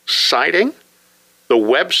 siding, the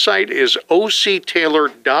website is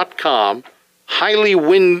octaylor.com. Highly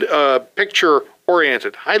picture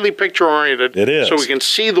oriented. It is. So we can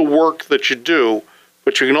see the work that you do,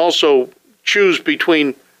 but you can also choose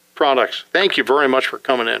between products. Thank you very much for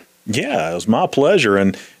coming in. Yeah, it was my pleasure.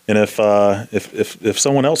 And if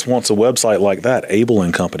someone else wants a website like that, Abel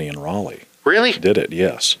and Company in Raleigh. Really? Did it?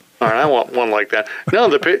 Yes. All right, I want one like that. No,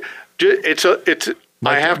 it's.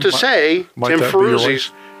 I have to say, Tim Ferruzzi's.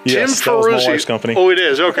 Yes, that was my wife's company. Oh, it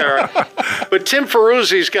is. Okay, all right. But Tim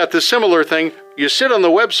Ferruzzi's got the similar thing. You sit on the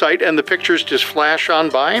website and the pictures just flash on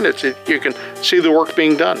by, and you can see the work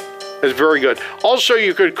being done. It's very good. Also,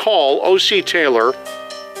 you could call O.C. Taylor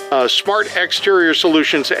Smart Exterior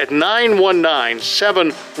Solutions at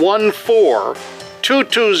 919-714-2200.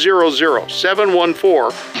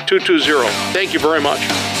 714-2200. Thank you very much.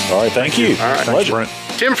 All right, thank you. All right. Thanks, Brent.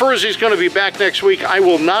 Tim Ferruzzi's going to be back next week. I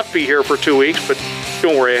will not be here for 2 weeks, but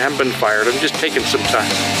don't worry, I haven't been fired. I'm just taking some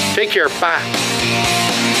time. Take care. Bye.